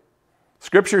him.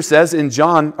 Scripture says in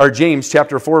James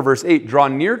chapter 4, verse 8, draw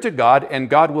near to God and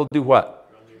God will do what?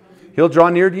 He'll draw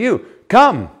near to you.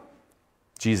 Come,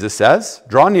 Jesus says,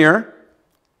 draw near.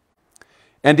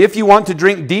 And if you want to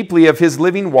drink deeply of his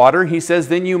living water, he says,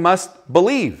 then you must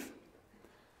believe.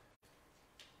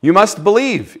 You must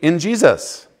believe in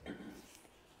Jesus.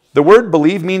 The word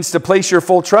believe means to place your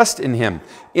full trust in him.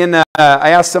 I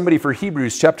asked somebody for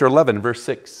Hebrews chapter 11, verse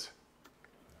 6.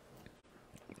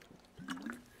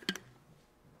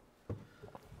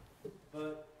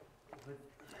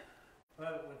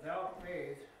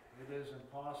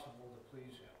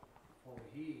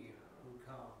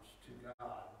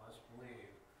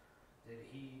 that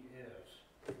he is,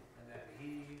 and that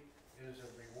he is a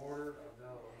rewarder of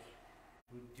those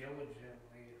who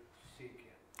diligently seek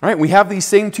him. All right, we have these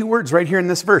same two words right here in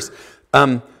this verse.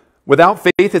 Without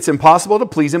faith, it's impossible to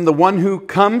please him. The one who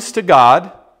comes to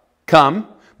God,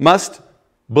 must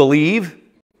believe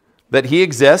that he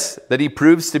exists, that he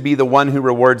proves to be the one who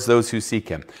rewards those who seek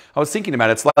him. I was thinking about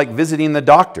it. It's like visiting the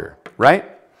doctor, right?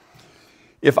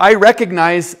 If I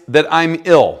recognize that I'm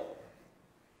ill,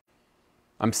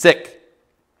 I'm sick,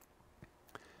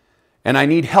 and I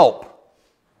need help,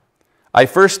 I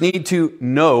first need to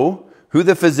know who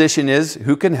the physician is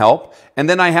who can help, and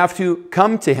then I have to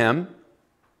come to him,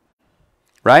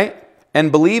 right?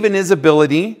 And believe in his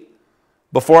ability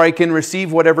before I can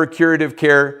receive whatever curative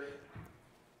care,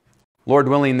 Lord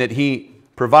willing, that he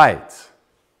provides.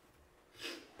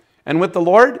 And with the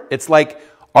Lord, it's like,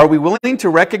 are we willing to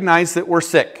recognize that we're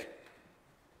sick?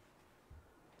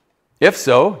 If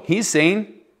so, he's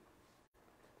saying,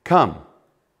 come,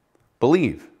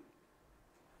 believe,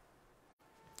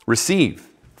 receive.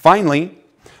 Finally,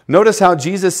 notice how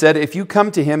Jesus said, if you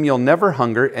come to him, you'll never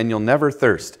hunger and you'll never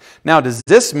thirst. Now, does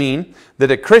this mean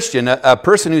that a Christian, a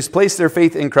person who's placed their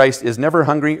faith in Christ, is never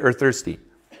hungry or thirsty?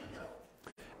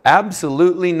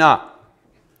 Absolutely not.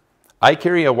 I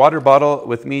carry a water bottle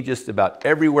with me just about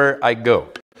everywhere I go.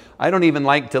 I don't even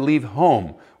like to leave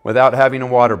home without having a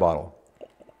water bottle.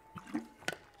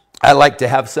 I like to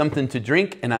have something to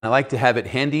drink, and I like to have it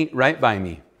handy right by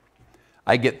me.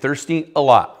 I get thirsty a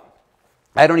lot.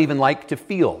 I don't even like to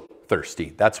feel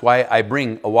thirsty. That's why I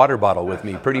bring a water bottle with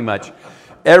me pretty much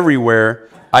everywhere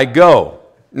I go.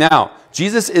 Now,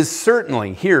 Jesus is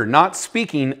certainly here not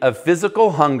speaking of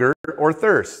physical hunger or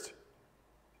thirst.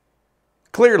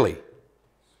 Clearly.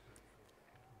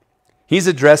 He's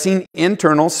addressing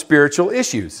internal spiritual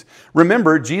issues.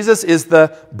 Remember, Jesus is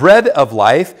the bread of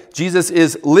life. Jesus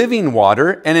is living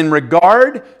water. And in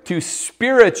regard to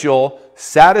spiritual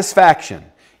satisfaction,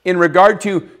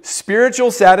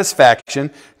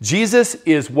 Jesus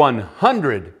is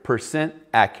 100%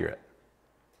 accurate.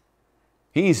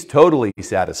 He's totally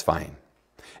satisfying.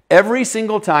 Every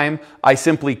single time I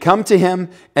simply come to him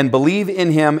and believe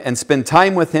in him and spend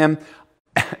time with him,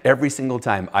 every single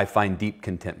time I find deep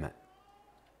contentment.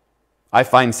 I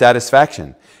find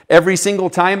satisfaction. Every single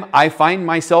time I find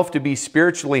myself to be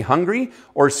spiritually hungry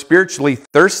or spiritually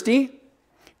thirsty,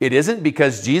 it isn't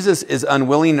because Jesus is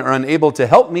unwilling or unable to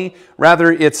help me.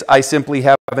 Rather, it's I simply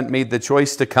haven't made the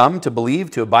choice to come, to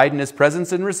believe, to abide in his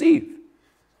presence and receive.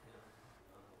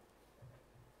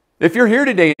 If you're here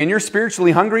today and you're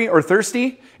spiritually hungry or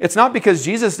thirsty, it's not because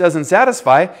Jesus doesn't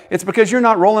satisfy. It's because you're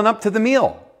not rolling up to the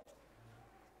meal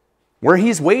where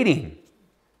he's waiting.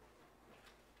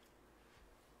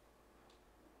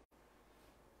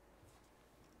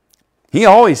 He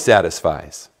always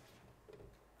satisfies.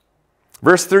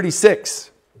 Verse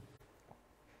 36.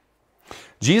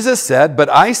 Jesus said, but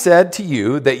I said to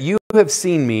you that you have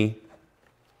seen me,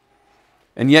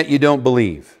 and yet you don't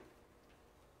believe.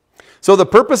 So the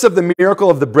purpose of the miracle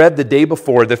of the bread the day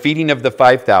before, the feeding of the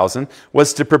 5,000,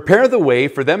 was to prepare the way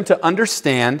for them to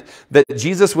understand that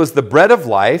Jesus was the bread of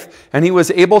life, and he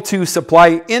was able to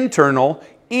supply internal,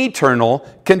 eternal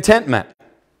contentment.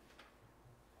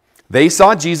 They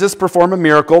saw Jesus perform a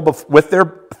miracle with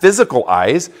their physical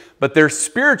eyes, but their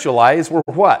spiritual eyes were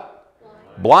what?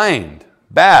 Blind.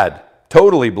 Bad.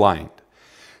 Totally blind.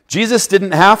 Jesus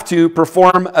didn't have to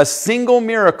perform a single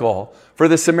miracle for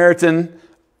the Samaritan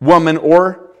woman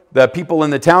or the people in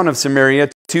the town of Samaria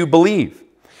to believe.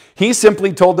 He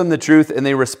simply told them the truth and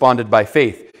they responded by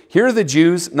faith. Here the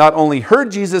Jews not only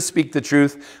heard Jesus speak the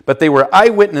truth, but they were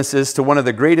eyewitnesses to one of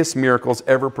the greatest miracles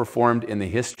ever performed in the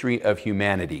history of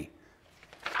humanity.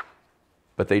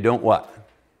 But they don't what?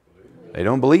 They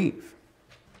don't believe.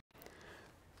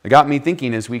 It got me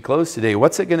thinking as we close today,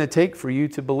 what's it going to take for you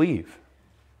to believe?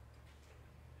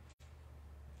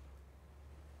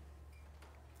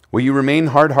 Will you remain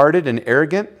hard-hearted and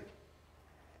arrogant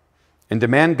and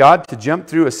demand God to jump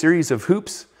through a series of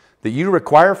hoops that you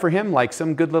require for him like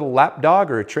some good little lapdog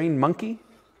or a trained monkey?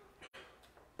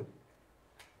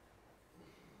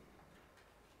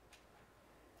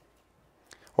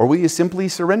 Or will you simply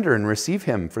surrender and receive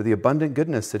him for the abundant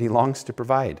goodness that he longs to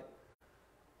provide?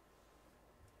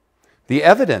 The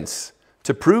evidence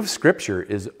to prove Scripture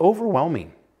is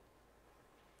overwhelming.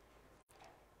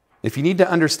 If you need to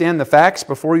understand the facts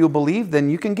before you'll believe, then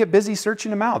you can get busy searching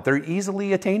them out. They're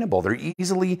easily attainable. They're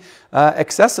easily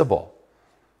accessible.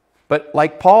 But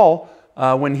like Paul,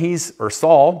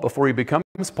 Saul, before he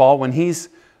becomes Paul, when he's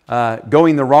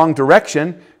going the wrong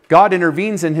direction, God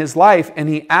intervenes in his life and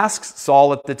he asks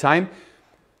Saul at the time,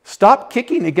 stop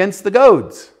kicking against the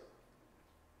goads.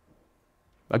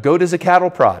 A goat is a cattle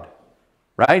prod,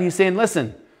 right? He's saying,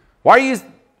 listen, why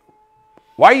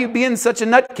are you being such a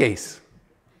nutcase?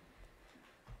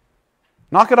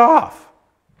 Knock it off.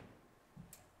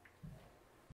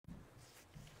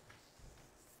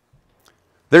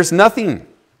 There's nothing.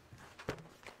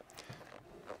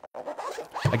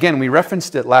 Again, we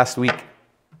referenced it last week.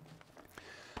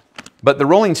 But the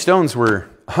Rolling Stones were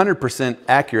 100%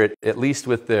 accurate, at least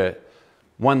with the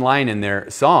one line in their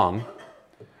song.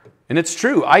 And it's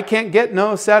true. I can't get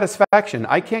no satisfaction.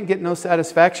 I can't get no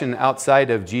satisfaction outside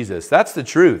of Jesus. That's the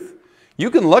truth.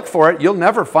 You can look for it. You'll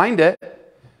never find it.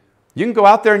 You can go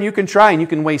out there and you can try, and you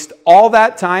can waste all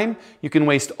that time. You can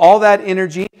waste all that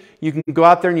energy. You can go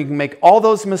out there and you can make all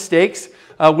those mistakes,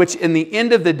 which in the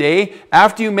end of the day,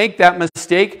 after you make that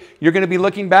mistake, you're going to be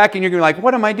looking back and you're going to be like,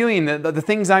 what am I doing? The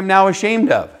things I'm now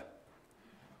ashamed of.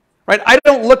 Right? I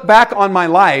don't look back on my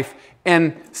life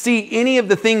and see any of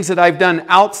the things that I've done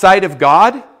outside of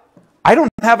God. I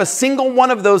don't have a single one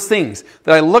of those things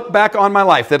that I look back on my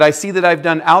life that I see that I've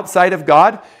done outside of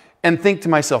God and think to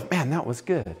myself, man, that was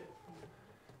good.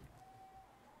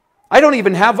 I don't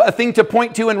even have a thing to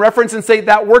point to and reference and say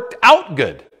that worked out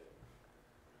good.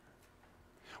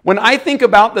 When I think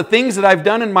about the things that I've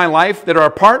done in my life that are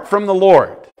apart from the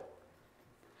Lord,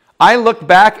 I look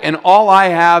back and all I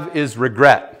have is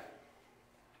regret.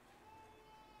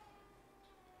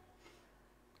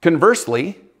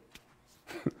 Conversely,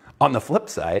 on the flip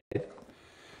side,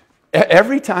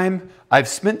 every time I've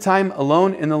spent time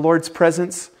alone in the Lord's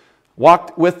presence,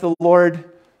 walked with the Lord,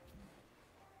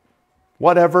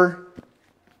 whatever,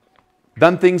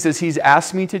 done things as He's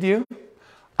asked me to do,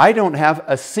 I don't have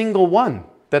a single one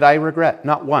that I regret,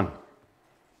 not one.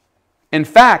 In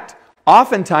fact,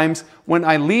 oftentimes when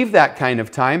I leave that kind of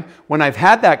time, when I've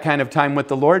had that kind of time with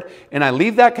the Lord, and I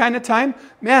leave that kind of time,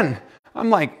 man, I'm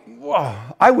like, whoa,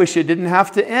 I wish it didn't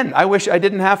have to end. I wish I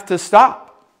didn't have to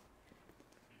stop.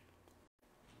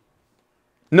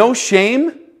 No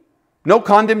shame, no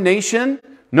condemnation,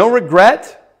 no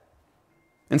regret.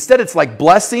 Instead, it's like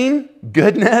blessing,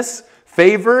 goodness,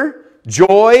 favor,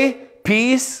 joy,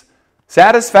 peace,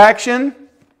 satisfaction.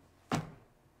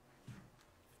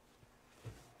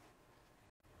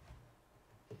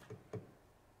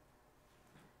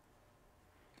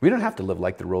 We don't have to live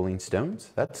like the Rolling Stones.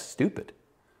 That's stupid.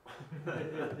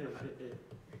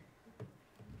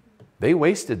 They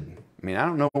wasted, I mean, I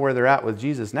don't know where they're at with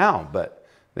Jesus now, but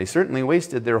they certainly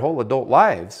wasted their whole adult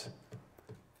lives.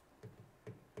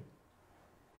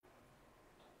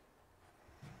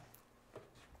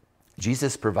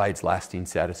 Jesus provides lasting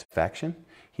satisfaction.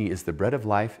 He is the bread of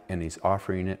life, and He's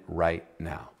offering it right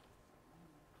now.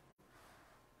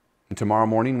 And tomorrow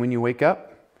morning when you wake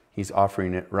up, He's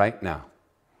offering it right now.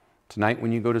 Tonight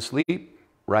when you go to sleep,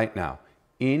 right now.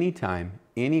 Anytime,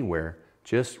 anywhere,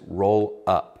 just roll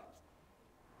up.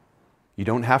 You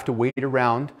don't have to wait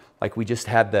around like we just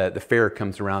had the fair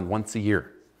comes around once a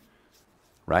year,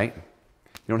 right?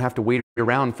 You don't have to wait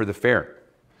around for the fair.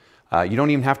 You don't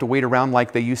even have to wait around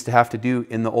like they used to have to do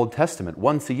in the Old Testament.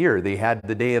 Once a year, they had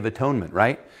the Day of Atonement,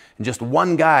 right? And just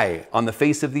one guy on the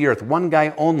face of the earth, one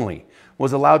guy only,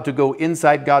 was allowed to go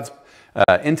inside God's,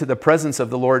 into the presence of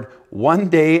the Lord one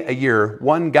day a year,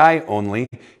 one guy only.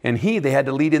 And they had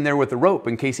to lead in there with a rope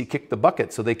in case he kicked the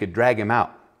bucket so they could drag him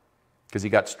out because he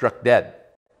got struck dead.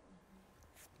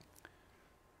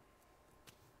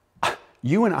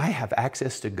 You and I have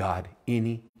access to God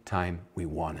anytime we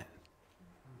want it.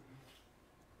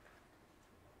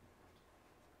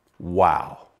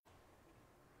 Wow.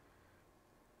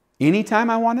 Anytime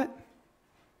I want it?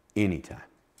 Anytime.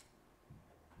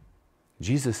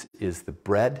 Jesus is the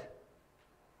bread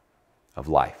of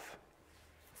life.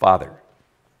 Father,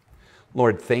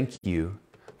 Lord, thank you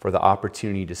for the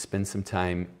opportunity to spend some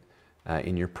time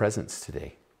in your presence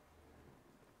today.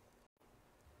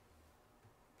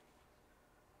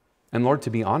 And Lord,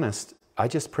 to be honest, I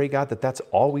just pray, God, that that's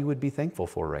all we would be thankful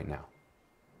for right now.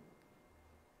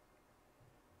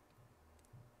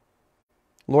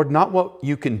 Lord, not what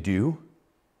you can do,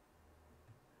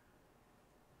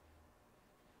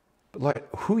 but Lord,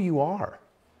 who you are.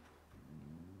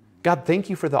 God, thank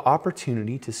you for the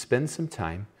opportunity to spend some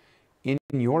time in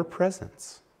your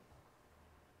presence.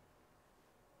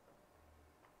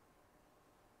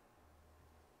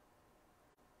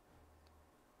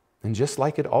 And just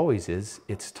like it always is,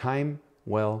 it's time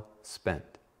well spent.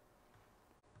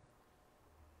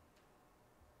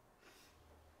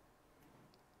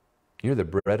 You're the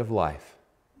bread of life.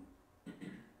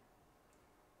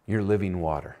 You're living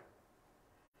water.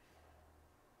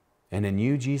 And in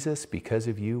you, Jesus, because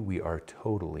of you, we are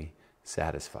totally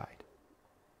satisfied.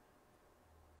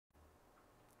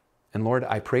 And Lord,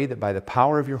 I pray that by the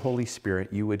power of your Holy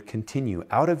Spirit, you would continue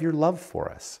out of your love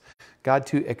for us, God,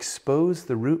 to expose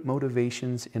the root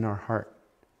motivations in our heart.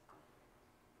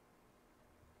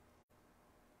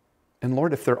 And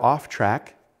Lord, if they're off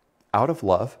track, out of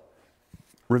love,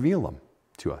 reveal them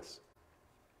to us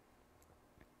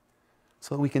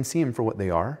so that we can see them for what they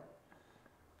are,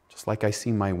 just like I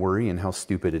see my worry and how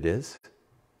stupid it is.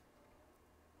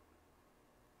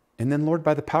 And then, Lord,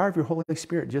 by the power of your Holy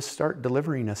Spirit, just start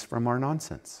delivering us from our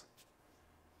nonsense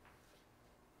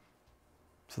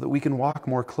so that we can walk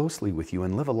more closely with you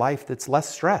and live a life that's less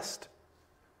stressed.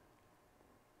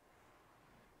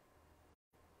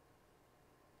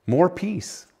 More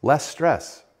peace, less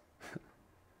stress.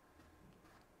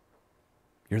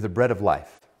 You're the bread of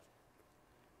life.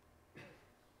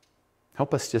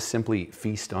 Help us just simply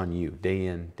feast on you day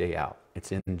in, day out.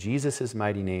 It's in Jesus'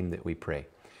 mighty name that we pray.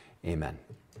 Amen.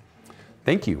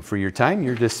 Thank you for your time.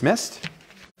 You're dismissed.